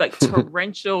like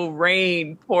torrential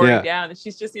rain pouring down, and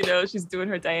she's just she's doing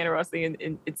her Diana Ross thing,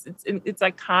 and it's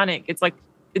iconic. It's like.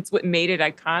 It's what made it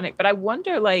iconic. But I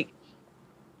wonder, like,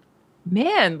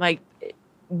 man, like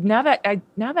now that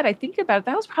I think about it,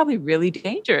 that was probably really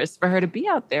dangerous for her to be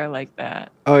out there like that.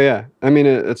 Oh yeah, I mean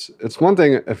it's one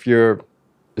thing if you're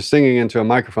singing into a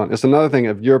microphone. It's another thing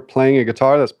if you're playing a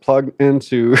guitar that's plugged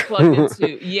into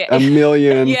a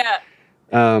million,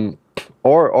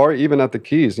 or even at the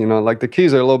keys. Like the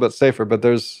keys are a little bit safer, but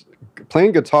there's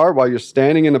playing guitar while you're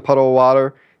standing in a puddle of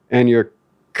water and you're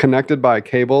connected by a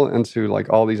cable into like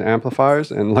all these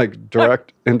amplifiers and like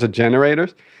direct into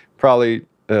generators, probably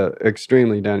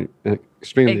extremely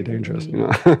dangerous.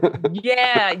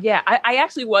 Yeah. I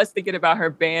actually was thinking about her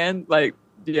band. Like,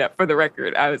 for the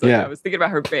record, I was thinking about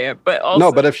her band, but also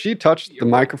no. But if she touched the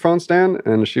microphone stand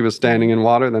and she was standing in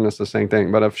water, then it's the same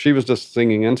thing. But if she was just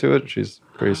singing into it, she's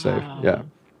pretty safe. Yeah.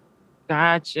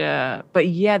 Gotcha. But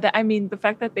the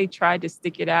fact that they tried to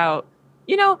stick it out,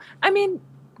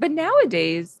 but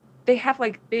nowadays they have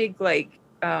like big, like,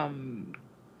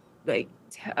 like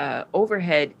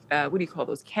overhead, what do you call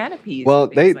those, canopies Well,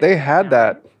 and things like they that had now,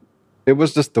 right? that. It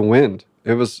was just the wind.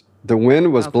 It was the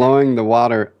wind was Okay. blowing the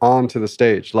water onto the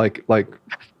stage, like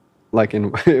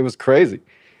in it was crazy.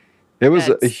 It was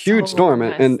a That's huge so storm,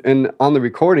 and, messed. and on the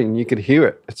recording you could hear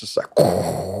it. It's just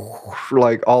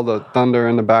like all the thunder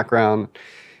in the background.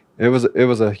 It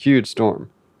was a huge storm.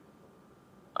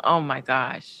 Oh my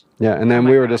gosh. Yeah, and Oh then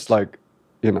my we were just gosh.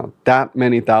 like, that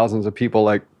many thousands of people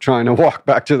like trying to walk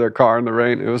back to their car in the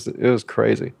rain. It was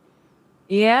crazy.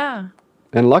 Yeah.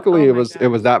 And Oh luckily it my was it gosh.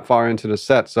 was that far into the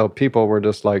set, so people were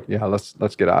just like, yeah, let's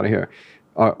get out of here.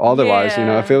 Otherwise, if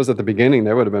Yeah. it was at the beginning,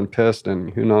 they would have been pissed,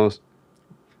 and who knows.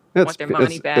 It's Want their money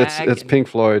it's it's back it's and Pink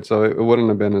Floyd, so it wouldn't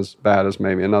have been as bad as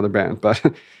maybe another band. But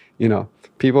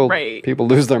people right. people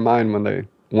lose their mind when they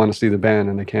want to see the band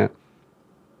and they can't.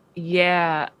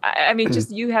 Yeah. I mean,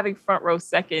 just you having front row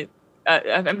second,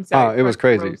 I'm Oh, sorry, it was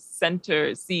front row crazy.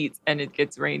 center seats and it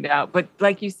gets rained out. But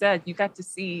like you said, you got to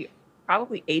see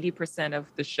probably 80% of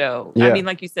the show. I Yeah, mean,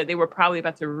 like you said, they were probably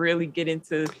about to really get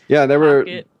into yeah. the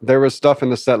pocket. There was stuff in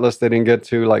the set list they didn't get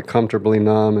to, like "Comfortably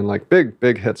Numb" and like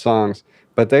big hit songs.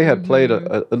 But they had played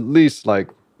Mm-hmm. at least like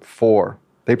four.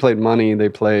 They played "Money," they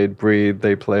played "Breathe,"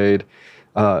 they played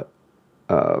uh,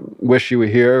 "Wish You Were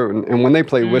Here," and when they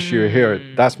play "Wish You Were Here,"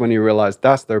 that's Mm. when you realize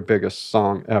that's their biggest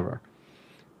song ever.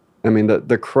 I mean,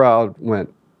 the crowd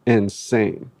went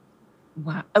insane.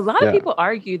 Wow. A lot of Yeah. people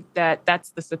argued that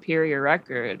that's the superior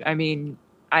record. I mean,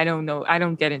 I don't know. I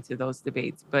don't get into those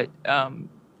debates, but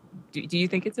do you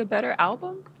think it's a better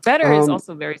album? Better is Um,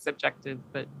 also very subjective,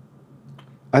 but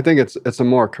I think it's a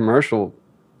more commercial,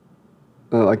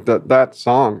 like that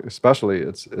song especially.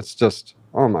 It's just,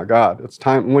 oh my God, it's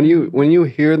time when you Mhm.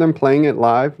 hear them playing it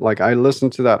live. Like I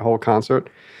listened to that whole concert,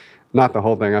 not the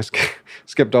whole thing. I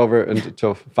skipped over it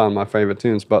until found my favorite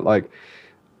tunes. But like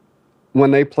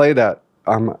when they play that,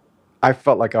 I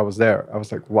felt like I was there. I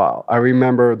was like, wow. I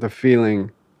remember the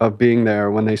feeling of being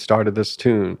there when they started this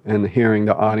tune and hearing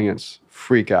the audience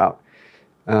freak out.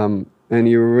 And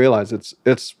you realize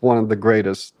it's one of the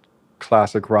greatest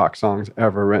classic rock songs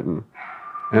ever written.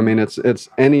 I mean, it's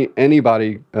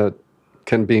anybody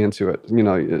can be into it.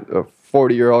 A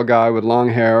 40-year-old guy with long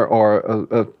hair or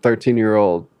a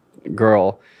 13-year-old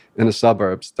girl in the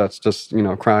suburbs that's just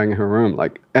crying in her room.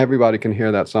 Like everybody can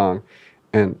hear that song,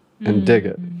 and dig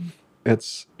it. Mhm.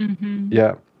 It's Mhm.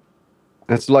 yeah.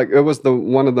 It's like it was the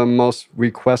one of the most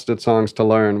requested songs to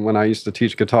learn when I used to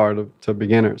teach guitar to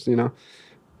beginners.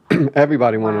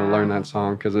 Everybody wanted to learn that Wow.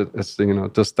 song because it's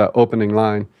just that opening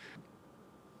line.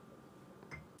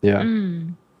 Yeah.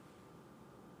 Mm.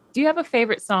 Do you have a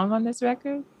favorite song on this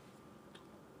record?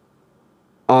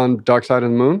 On Dark Side of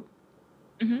the Moon,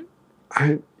 Hmm.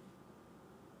 I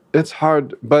it's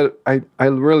hard, but I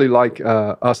really like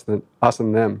us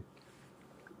and them.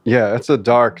 Yeah, it's a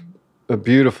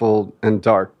beautiful and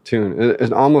dark tune.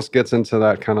 It almost gets into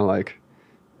that kind of like,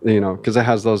 because it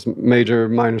has those major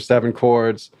minor seven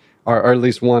chords, or at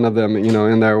least one of them,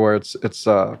 in there where it's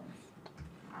where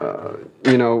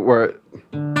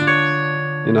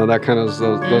that kind of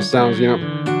those sounds,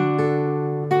 Hmm.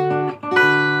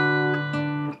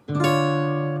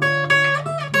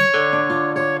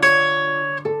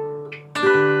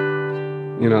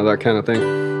 that kind of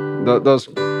thing. Those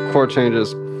chord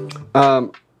changes.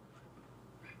 Um,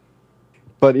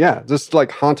 but yeah, just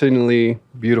like hauntingly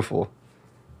beautiful.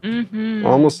 Hmm.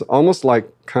 Almost like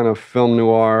kind of film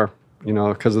noir,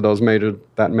 because of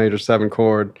that major seven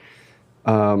chord.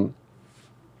 Um,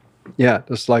 yeah,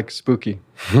 just like spooky.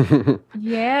 And the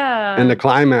Yeah.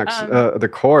 climax, Um, the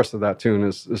chorus of that tune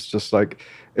is just like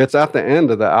it's at the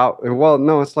end of the out. Well,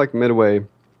 no, it's like midway,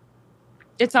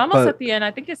 it's almost at but the end.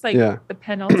 I think it's like yeah, the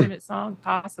penultimate song,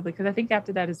 possibly, because I think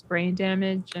after that is Brain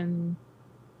Damage and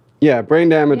yeah. Brain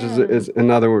damage is yeah. is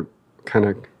another kind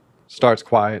of starts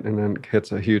quiet and then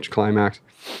hits a huge climax.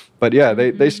 But yeah,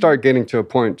 they Hmm. start getting to a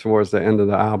point towards the end of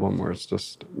the album where it's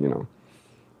just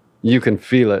you can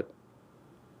feel it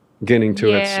getting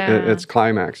to its Yeah. its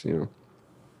climax.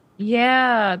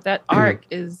 Yeah, that arc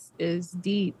is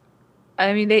deep.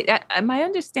 I mean, my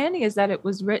understanding is that it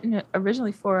was written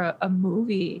originally for a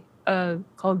movie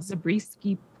called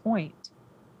Zabriskie Point.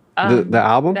 The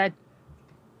album. That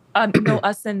no,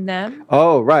 Us and Them.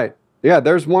 Oh, right. Yeah,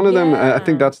 there's one of them. I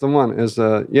think Yeah, that's the one.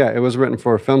 Yeah, it was written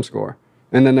for a film score,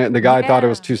 and then the guy thought it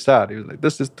was yeah, too sad. He was like,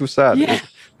 "This is too sad." yeah,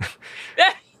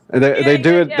 And they yeah,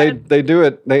 do yeah, it. yeah. They do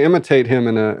it. They imitate him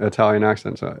in an Italian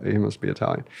accent. So he must be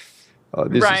Italian.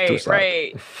 This is too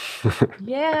Right, sad. right.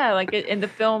 Yeah, like in the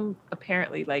film,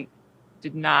 apparently, like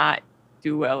did not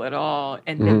do well at all,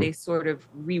 and then Hmm. they sort of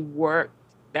reworked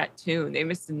that tune. They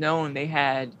must have known they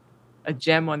had a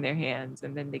gem on their hands,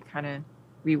 and then they kind of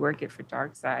rework it for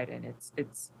Dark Side, and it's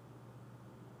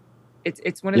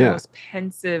one of the Yeah. most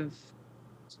pensive.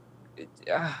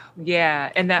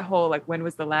 Yeah, and that whole like, when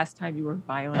was the last time you were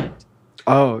violent?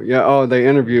 Oh, yeah. Oh, they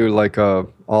interview like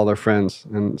all their friends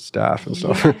and staff and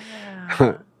stuff.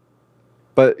 Yeah.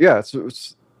 But yeah,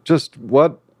 it's just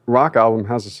what rock album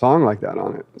has a song like that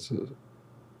on it?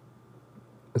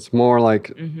 It's more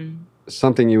like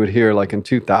something you would hear like in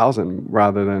 2000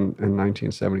 rather than in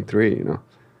 1973, you know?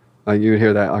 Like you would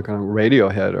hear that like on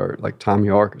Radiohead or like Tom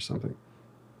York or something.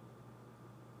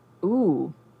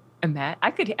 Ooh. And that I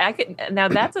could now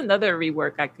that's another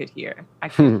rework I could hear. I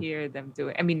could hear them do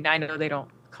it. I mean, I know they don't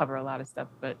cover a lot of stuff,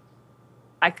 but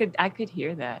I could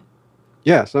hear that.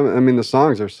 Yeah, so I mean the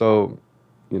songs are so,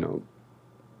 you know,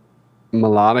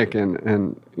 melodic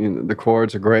and you know, the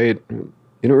chords are great. You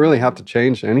don't really have to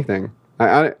change anything.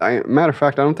 Matter of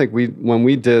fact, I don't think when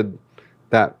we did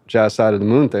that Jazz Side of the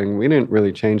Moon thing, we didn't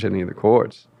really change any of the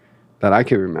chords that I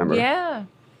could remember. Yeah.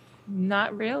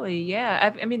 Not really.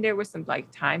 Yeah. I mean, there were some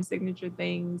like time signature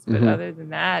things, but other than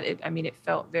that, it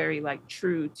felt very like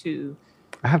true to.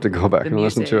 I have to go back and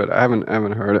listen to it. I haven't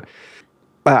heard it.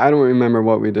 I don't remember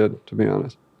what we did, to be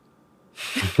honest.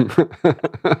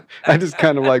 I just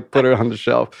kind of like put it on the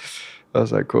shelf. I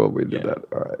was like, cool, we did that.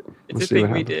 All right. It's a thing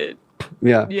we did.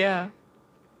 Yeah. Yeah.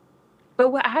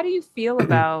 But how do you feel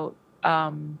about,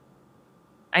 I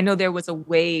know there was a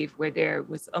wave where there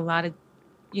was a lot of,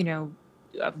 you know,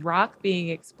 of rock being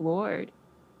explored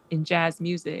in jazz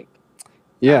music.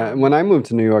 Yeah, when I moved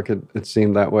to New York, it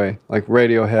seemed that way. Like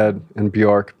Radiohead and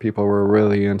Bjork, people were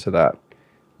really into that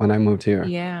when I moved here.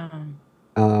 Yeah.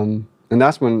 And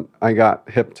that's when I got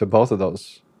hip to both of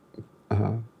those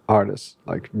artists.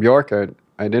 Like Bjork, I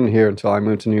didn't hear until I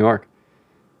moved to New York.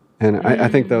 And I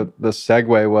think the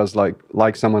segue was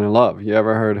like Someone in Love. You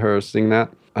ever heard her sing that?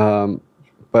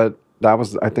 But that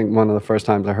was, I think, one of the first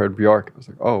times I heard Bjork. I was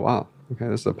like, oh, wow. Okay,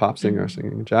 this is a pop singer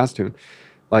singing a jazz tune.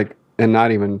 Like, and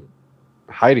not even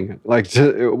hiding it. Like,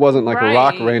 it wasn't like a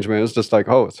rock arrangement. It was just like,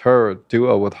 oh, it's her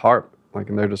duo with harp. Like,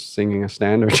 and they're just singing a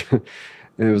standard.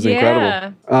 It was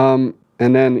incredible.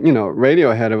 And then, you know,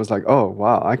 Radiohead, it was like, oh,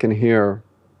 wow, I can hear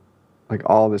like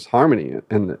all this harmony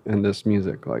in this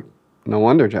music. Like, no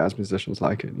wonder jazz musicians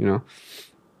like it, you know?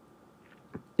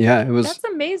 Yeah, it was. That's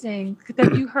amazing.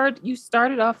 Because you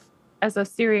started off as a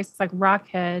serious like rock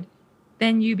head,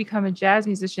 then you become a jazz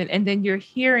musician, and then you're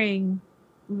hearing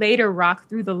later rock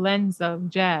through the lens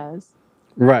of jazz.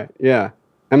 Right, yeah.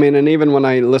 I mean, and even when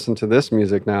I listen to this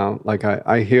music now, like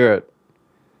I hear it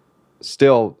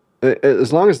still,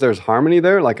 as long as there's harmony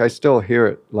there, like I still hear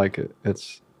it like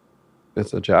it's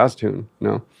a jazz tune, you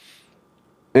know?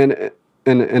 And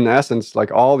in essence,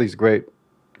 like all these great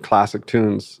classic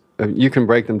tunes, you can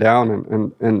break them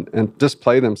down and just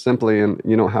play them simply, and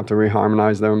you don't have to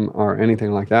reharmonize them or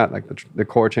anything like that. Like the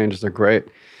chord changes are great.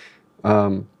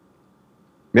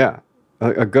 Yeah,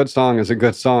 a good song is a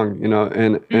good song, you know,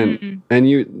 and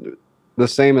you, the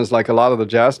same as like a lot of the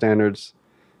jazz standards,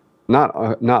 not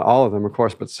all of them, of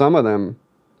course, but some of them,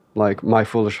 like My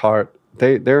Foolish Heart,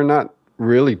 they're not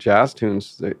really jazz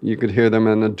tunes. You could hear them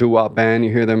in a doo-wop band.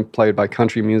 You hear them played by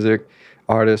country music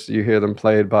artists. You hear them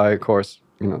played by, of course,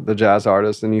 you know, the jazz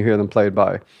artists, and you hear them played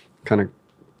by kind of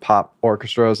pop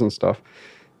orchestras and stuff.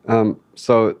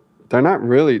 So they're not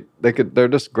really, they're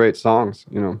just great songs,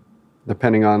 you know,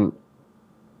 depending on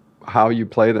how you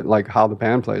play them, like how the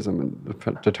band plays them,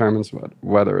 and determines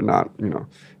whether or not, you know,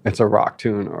 it's a rock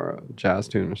tune or a jazz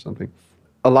tune or something.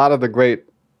 A lot of the great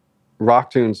rock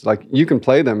tunes, like you can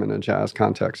play them in a jazz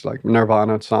context, like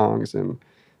Nirvana songs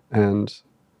and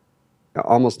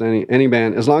almost any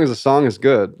band, as long as the song is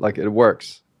good, like it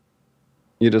works.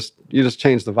 You just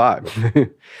change the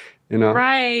vibe, you know.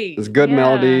 Right. It's good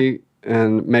melody,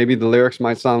 and maybe the lyrics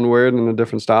might sound weird in a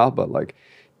different style, but like,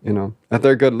 you know, if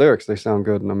they're good lyrics, they sound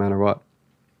good no matter what.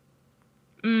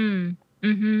 And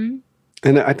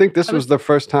I think this was the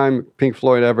first time Pink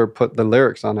Floyd ever put the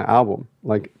lyrics on the album,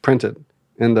 like printed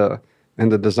in the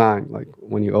design, like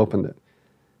when you opened it.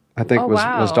 I think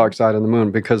was Dark Side of the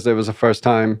Moon, because it was the first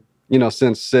time, you know,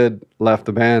 since Sid left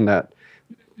the band, that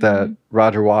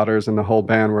Roger Waters and the whole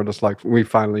band were just like, we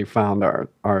finally found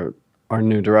our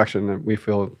new direction, and we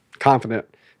feel confident,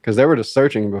 because they were just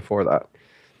searching before that,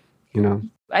 you know.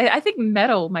 I think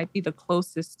metal might be the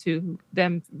closest to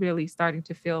them really starting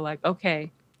to feel like,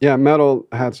 okay. Yeah, metal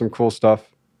had some cool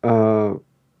stuff, and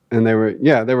they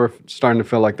were starting to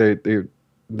feel like they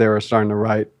were starting to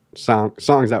write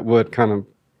songs that would kind of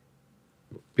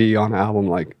be on an album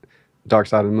like Dark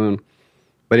Side of the Moon.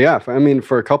 But yeah, I mean,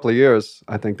 for a couple of years,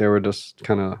 I think they were just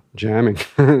kind of jamming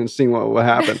and seeing what would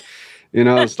happen. You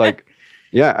know, it's like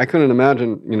Yeah, I couldn't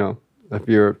imagine, if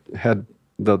your had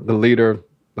the leader,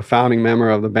 the founding member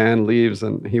of the band leaves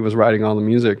and he was writing all the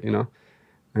music, and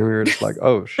we were just like,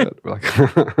 oh shit, we're like,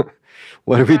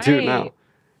 what do we do now?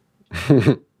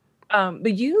 Right.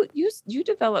 But you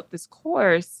developed this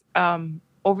course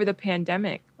over the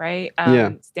pandemic, right?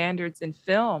 Yeah, Standards in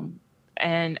film.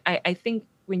 And I think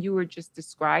when you were just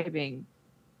describing,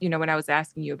 when I was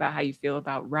asking you about how you feel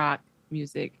about rock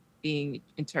music being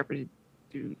interpreted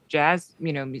through jazz,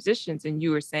 musicians, and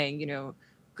you were saying,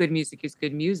 good music is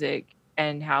good music,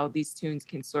 and how these tunes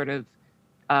can sort of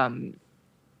um,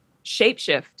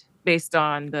 shapeshift based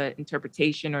on the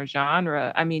interpretation or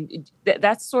genre. I mean,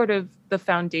 that's sort of the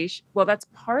foundation. Well, that's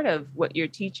part of what you're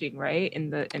teaching, right? In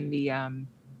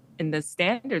the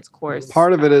standards course,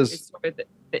 part of it is is sort of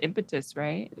the impetus,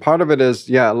 right?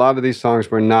 yeah, a lot of these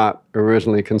songs were not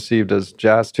originally conceived as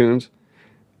jazz tunes.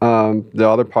 The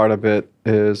other part of it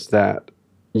is that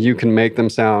you can make them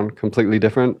sound completely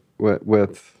different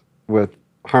with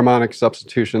harmonic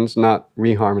substitutions, not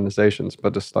reharmonizations,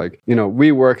 but just like,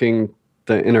 reworking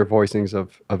the inner voicings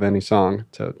of any song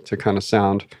to kind of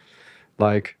sound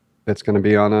like it's going to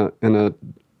be on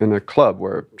in a club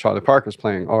where Charlie Parker's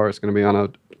playing, or it's going to be on a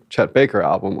Chet Baker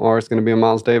album, or it's going to be a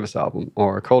Miles Davis album,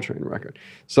 or a Coltrane record.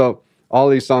 So all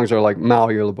these songs are like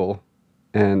malleable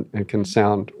and can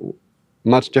sound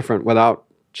much different without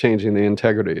changing the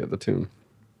integrity of the tune.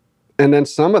 And then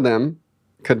some of them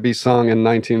could be sung in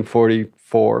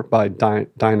 1944 by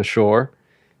Dinah Shore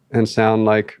and sound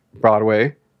like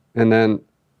Broadway. And then,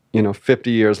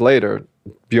 50 years later,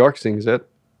 Bjork sings it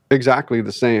exactly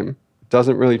the same.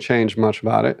 Doesn't really change much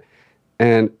about it.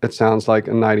 And it sounds like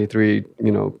a 93,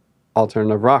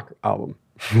 alternative rock album.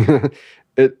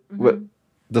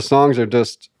 The songs are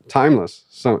just timeless.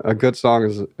 So a good song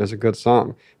is a good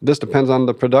song. This depends on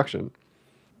the production.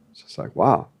 It's just like,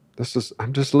 wow,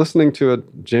 I'm just listening to a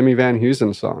Jimmy Van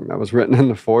Heusen song that was written in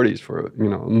the 40s for, a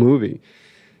movie.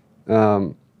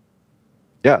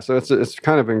 Yeah, so it's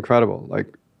kind of incredible,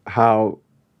 like how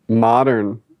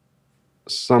modern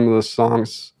some of the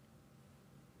songs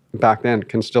back then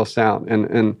can still sound.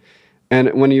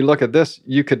 And when you look at this,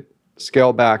 you could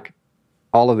scale back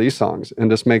all of these songs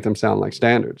and just make them sound like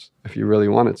standards if you really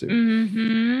wanted to.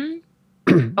 Mm-hmm.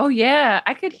 Oh yeah,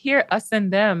 I could hear Us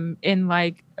and Them in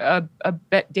like a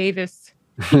Bette Davis,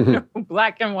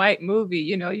 black and white movie.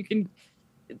 You can,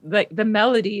 like, the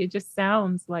melody, it just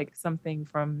sounds like something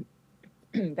from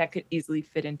that could easily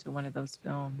fit into one of those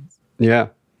films. Yeah.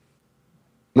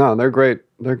 No, they're great.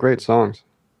 They're great songs.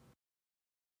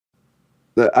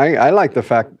 I like the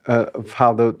fact of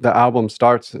how the album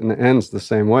starts and ends the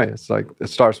same way. It's like it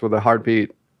starts with a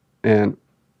heartbeat, and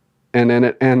then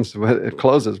it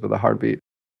closes with a heartbeat.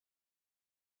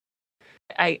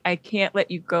 I can't let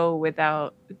you go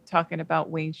without talking about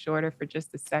Wayne Shorter for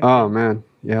just a second. Oh man,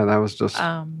 yeah, that was just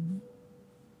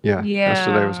yeah.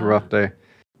 Yesterday was a rough day.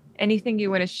 Anything you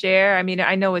want to share? I mean,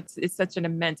 I know it's such an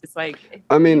immense. It's like,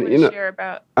 I mean, share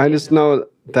about. I just know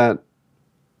that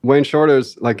Wayne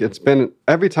Shorter's, like, it's been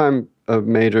every time a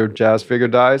major jazz figure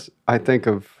dies, I think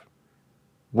of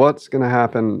what's going to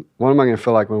happen. What am I going to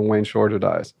feel like when Wayne Shorter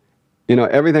dies?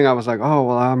 Everything I was like, oh,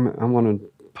 well, I want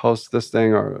to post this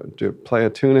thing or play a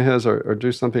tune of his or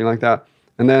do something like that.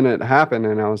 And then it happened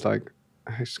and I was like,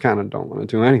 I just kind of don't want to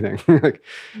do anything. Like,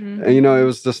 Mm-hmm. it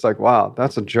was just like, wow,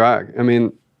 that's a drag. I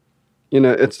mean,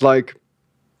 it's like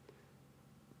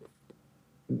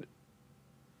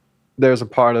there's a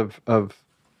part of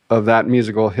that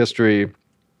musical history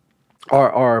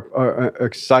or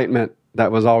excitement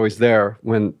that was always there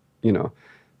when,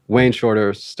 Wayne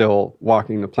Shorter is still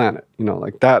walking the planet.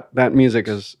 Like that music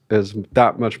is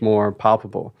that much more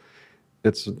palpable.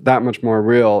 It's that much more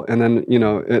real. And then,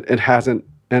 it hasn't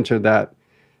entered that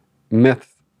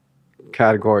myth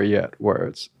category yet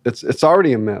where it's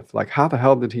already a myth. Like, how the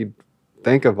hell did he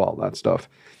think of all that stuff?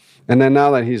 And then now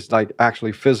that he's like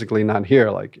actually physically not here,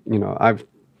 like,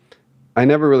 I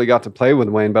never really got to play with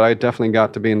Wayne, but I definitely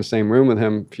got to be in the same room with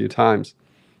him a few times.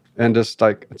 And just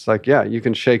like, it's like, yeah, you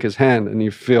can shake his hand and you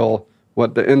feel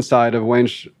what the inside of Wayne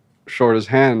Shorter's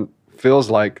hand feels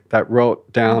like that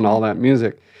wrote down all that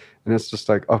music. And it's just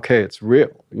like, okay, it's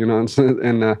real, and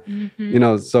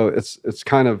so it's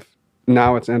kind of,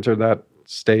 now it's entered that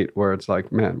state where it's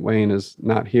like, man, Wayne is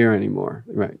not here anymore,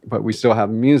 right? But we still have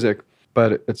music,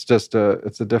 but it's just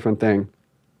it's a different thing.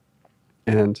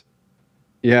 And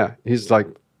yeah, he's like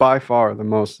by far the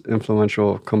most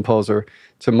influential composer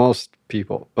to most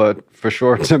people, but for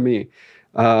sure to me.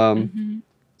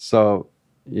 So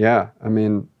yeah, I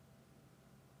mean,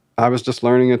 I was just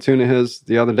learning a tune of his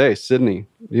the other day, Sydney.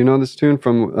 Do you know this tune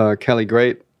from Kelly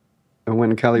Great? a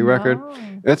Wynton Kelly record.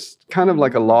 No. It's kind of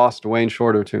like a lost Wayne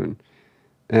Shorter tune.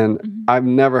 And I've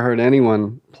never heard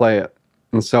anyone play it.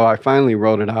 And so I finally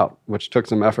wrote it out, which took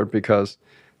some effort because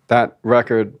that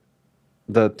record,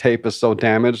 the tape is so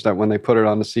damaged that when they put it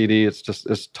on the CD, it's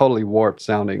totally warped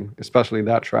sounding, especially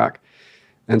that track.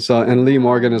 And so, and Lee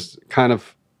Morgan is kind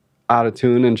of out of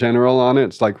tune in general on it.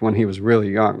 It's like when he was really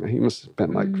young. He must have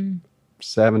been like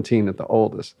 17 at the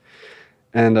oldest.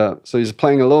 And so he's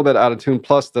playing a little bit out of tune,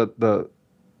 plus the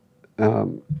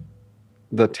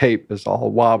tape is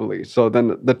all wobbly. So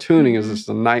then the tuning is just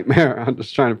a nightmare. I'm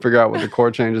just trying to figure out what the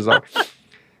chord changes are.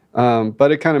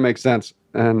 But it kind of makes sense.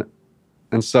 And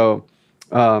so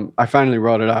I finally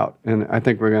wrote it out. And I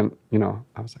think we're going to,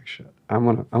 I was like, shit, I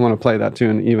want to play that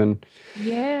tune even.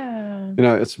 Yeah.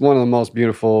 It's one of the most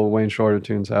beautiful Wayne Shorter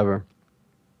tunes ever.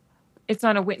 It's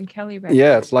on a Wynton Kelly record.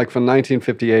 Yeah, it's like from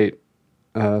 1958.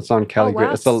 It's on Kelly.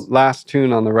 Wow. It's the last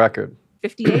tune on the record.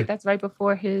 58, that's right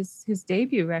before his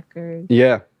debut record.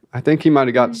 Yeah, I think he might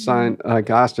have got signed,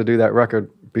 asked to do that record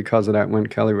because of that Wynton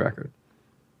Kelly record.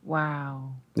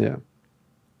 Wow. Yeah.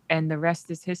 And the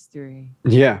rest is history.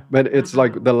 Yeah, but it's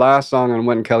like the last song on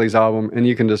Wynton Kelly's album, and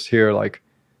you can just hear like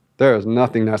there is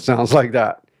nothing that sounds like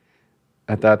that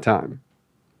at that time.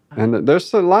 And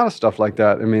there's a lot of stuff like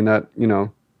that. I mean, that,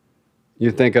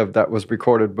 you think of that was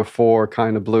recorded before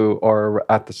Kind of Blue or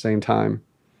at the same time.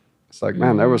 It's like,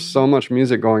 man, there was so much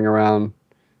music going around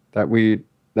that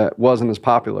wasn't as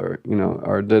popular,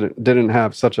 or didn't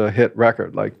have such a hit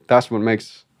record. Like, that's what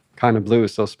makes Kind of Blue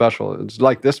so special. It's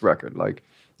like this record. Like,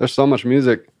 there's so much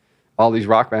music all these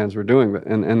rock bands were doing,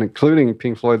 and including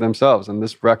Pink Floyd themselves. And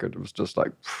this record was just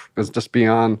like, it's just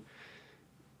beyond,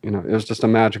 it was just a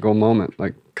magical moment,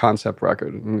 like concept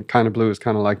record. And Kind of Blue is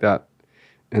kind of like that.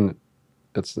 And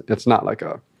it's not like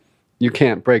you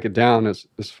can't break it down as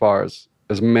far as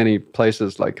many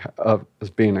places like as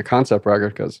being a concept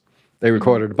record, because they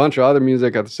recorded a bunch of other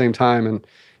music at the same time, and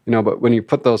but when you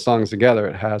put those songs together,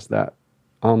 it has that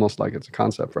almost like it's a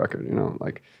concept record,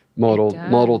 like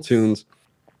modal tunes.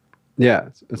 Yeah,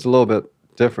 it's a little bit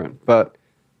different, but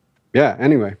yeah.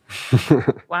 Anyway.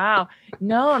 Wow.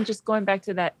 No, I'm just going back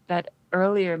to that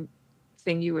earlier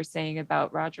thing you were saying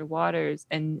about Roger Waters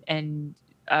and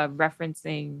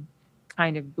referencing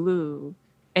Kind of Blue.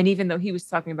 And even though he was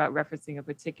talking about referencing a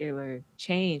particular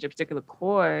change, a particular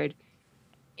chord,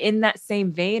 in that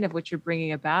same vein of what you're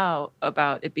bringing about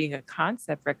it being a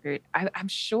concept record, I'm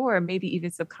sure maybe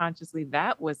even subconsciously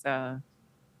that was a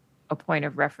point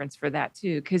of reference for that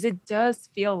too. Because it does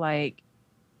feel like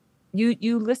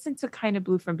you listen to Kind of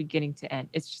Blue from beginning to end.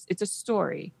 It's a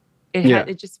story.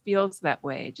 It just feels that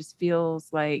way. It just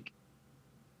feels like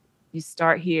you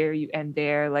start here, you end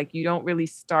there. Like, you don't really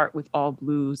start with all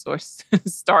blues or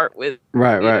start with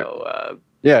right.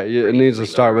 It needs to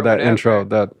start with that intro,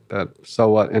 that so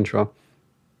what intro.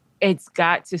 It's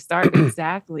got to start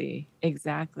exactly,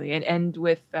 and end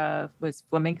with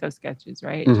flamenco sketches,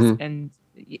 right?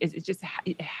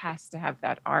 It has to have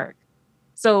that arc.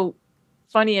 So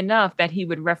funny enough that he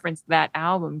would reference that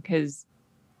album, because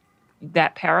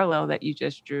that parallel that you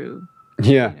just drew.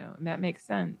 Yeah, that makes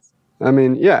sense. I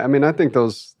mean, I think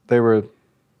they were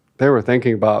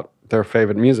thinking about their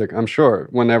favorite music, I'm sure,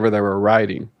 whenever they were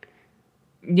writing.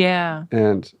 Yeah.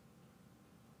 And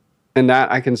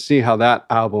that I can see how that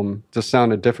album just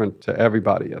sounded different to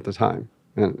everybody at the time.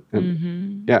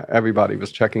 And yeah, everybody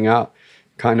was checking out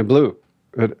Kind of Blue.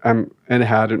 It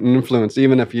had an influence,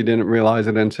 even if you didn't realize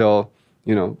it until,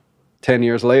 10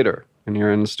 years later, and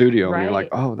you're in the studio and you're like,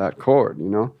 oh, that chord,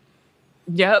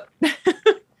 Yep.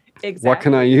 Exactly. What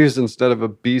can I use instead of a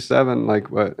B7? Like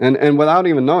what? And without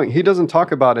even knowing, he doesn't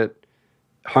talk about it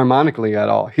harmonically at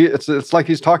all. It's like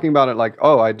he's talking about it like,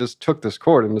 oh, I just took this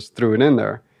chord and just threw it in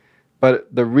there. But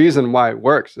the reason why it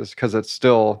works is because it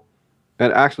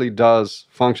actually does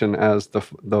function as the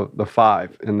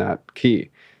 5 in that key.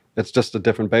 It's just a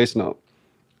different bass note.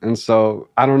 And so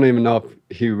I don't even know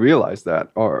if he realized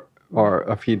that or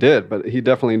if he did, but he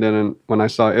definitely didn't. When I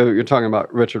saw, you're talking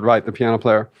about Richard Wright, the piano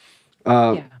player.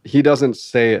 He doesn't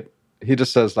say it. He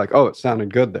just says like, oh, it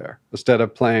sounded good there. Instead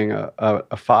of playing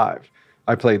a 5,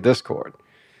 I played this chord.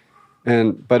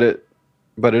 But it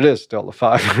is still a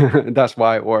 5. That's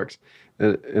why it works.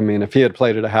 If he had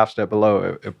played it a half step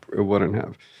below, it wouldn't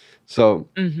have. So,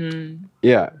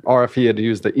 yeah. Or if he had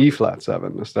used the E flat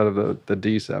 7 instead of the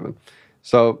D7.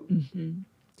 So,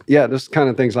 yeah, just kind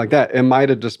of things like that. It might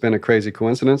have just been a crazy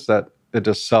coincidence that it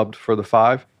just subbed for the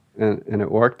 5 and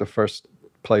it worked the first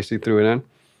place he threw it in.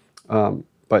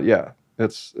 But yeah,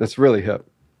 it's really hip.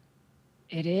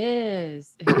 It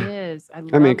is. It is. I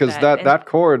love because that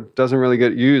chord doesn't really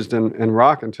get used in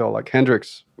rock until like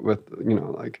Hendrix with,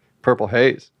 like Purple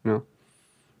Haze, you know.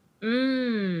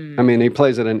 I mean, he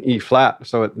plays it in E flat,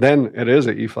 so then it is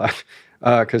an E flat,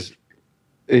 because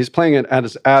he's playing it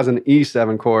as an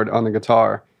E7 chord on the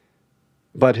guitar,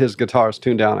 but his guitar is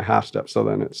tuned down a half step, so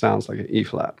then it sounds like an E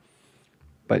flat.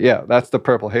 But yeah, that's the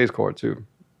Purple Haze chord too.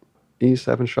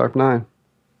 E7 sharp 9.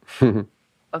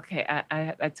 Okay,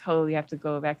 I totally have to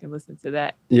go back and listen to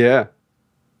that. Yeah.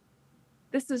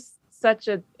 This is such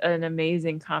an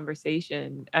amazing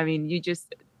conversation. I mean, you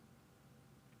just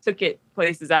took it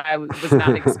places I was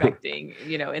not expecting,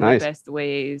 you know, in Nice. the best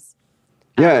ways.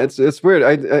 Yeah, it's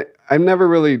weird. I never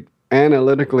really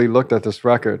analytically looked at this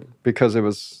record because it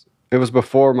was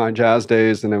before my jazz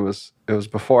days, and it was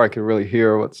before I could really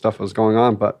hear what stuff was going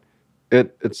on. But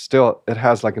it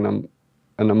has like an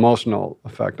emotional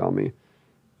effect on me,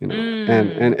 you know.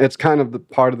 And it's kind of the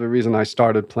part of the reason I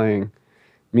started playing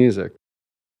music.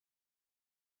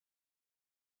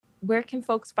 Where can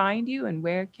folks find you, and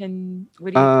what do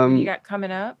you got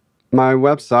coming up? My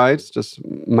website's just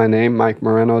my name,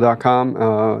 MikeMoreno.com.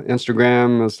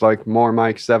 Instagram is like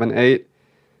moremike78.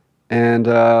 And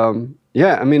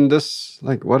yeah, I mean,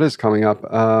 what is coming up?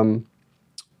 I'm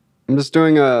just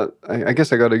doing I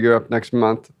guess I go to Europe next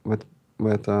month with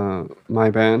my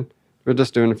band. We're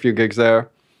just doing a few gigs there.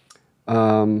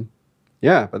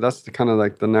 Yeah, but that's kind of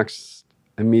like the next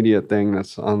immediate thing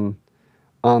that's on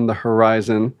the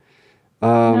horizon.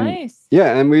 Nice.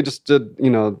 Yeah, and we just did, you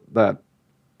know, that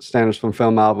Standards from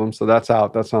Film album, so that's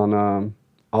out. That's on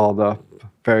all the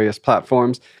various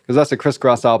platforms, because that's a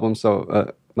crisscross album.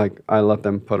 So like I let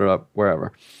them put it up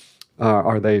wherever,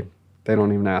 or they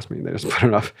don't even ask me. They just put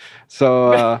it up.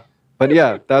 So, but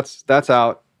yeah, that's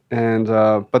out, and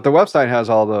but the website has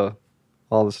all the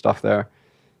stuff there,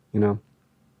 you know.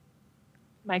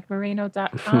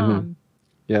 MikeMoreno.com.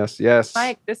 Yes.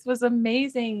 Mike, this was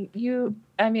amazing.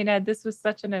 This was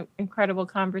such an incredible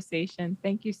conversation.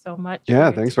 Thank you so much.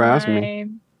 Yeah, thanks for asking me.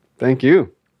 Thank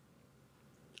you.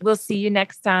 We'll see you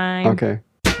next time. Okay.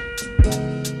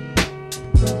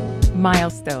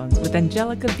 Milestones with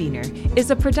Angelica Wiener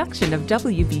is a production of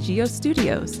WBGO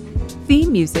Studios.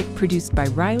 Theme music produced by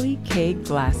Riley K.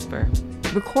 Glasper.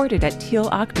 Recorded at Teal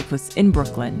Octopus in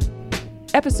Brooklyn.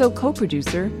 Episode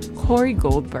co-producer Corey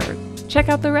Goldberg. Check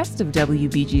out the rest of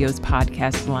WBGO's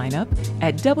podcast lineup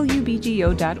at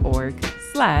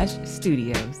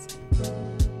wbgo.org/studios.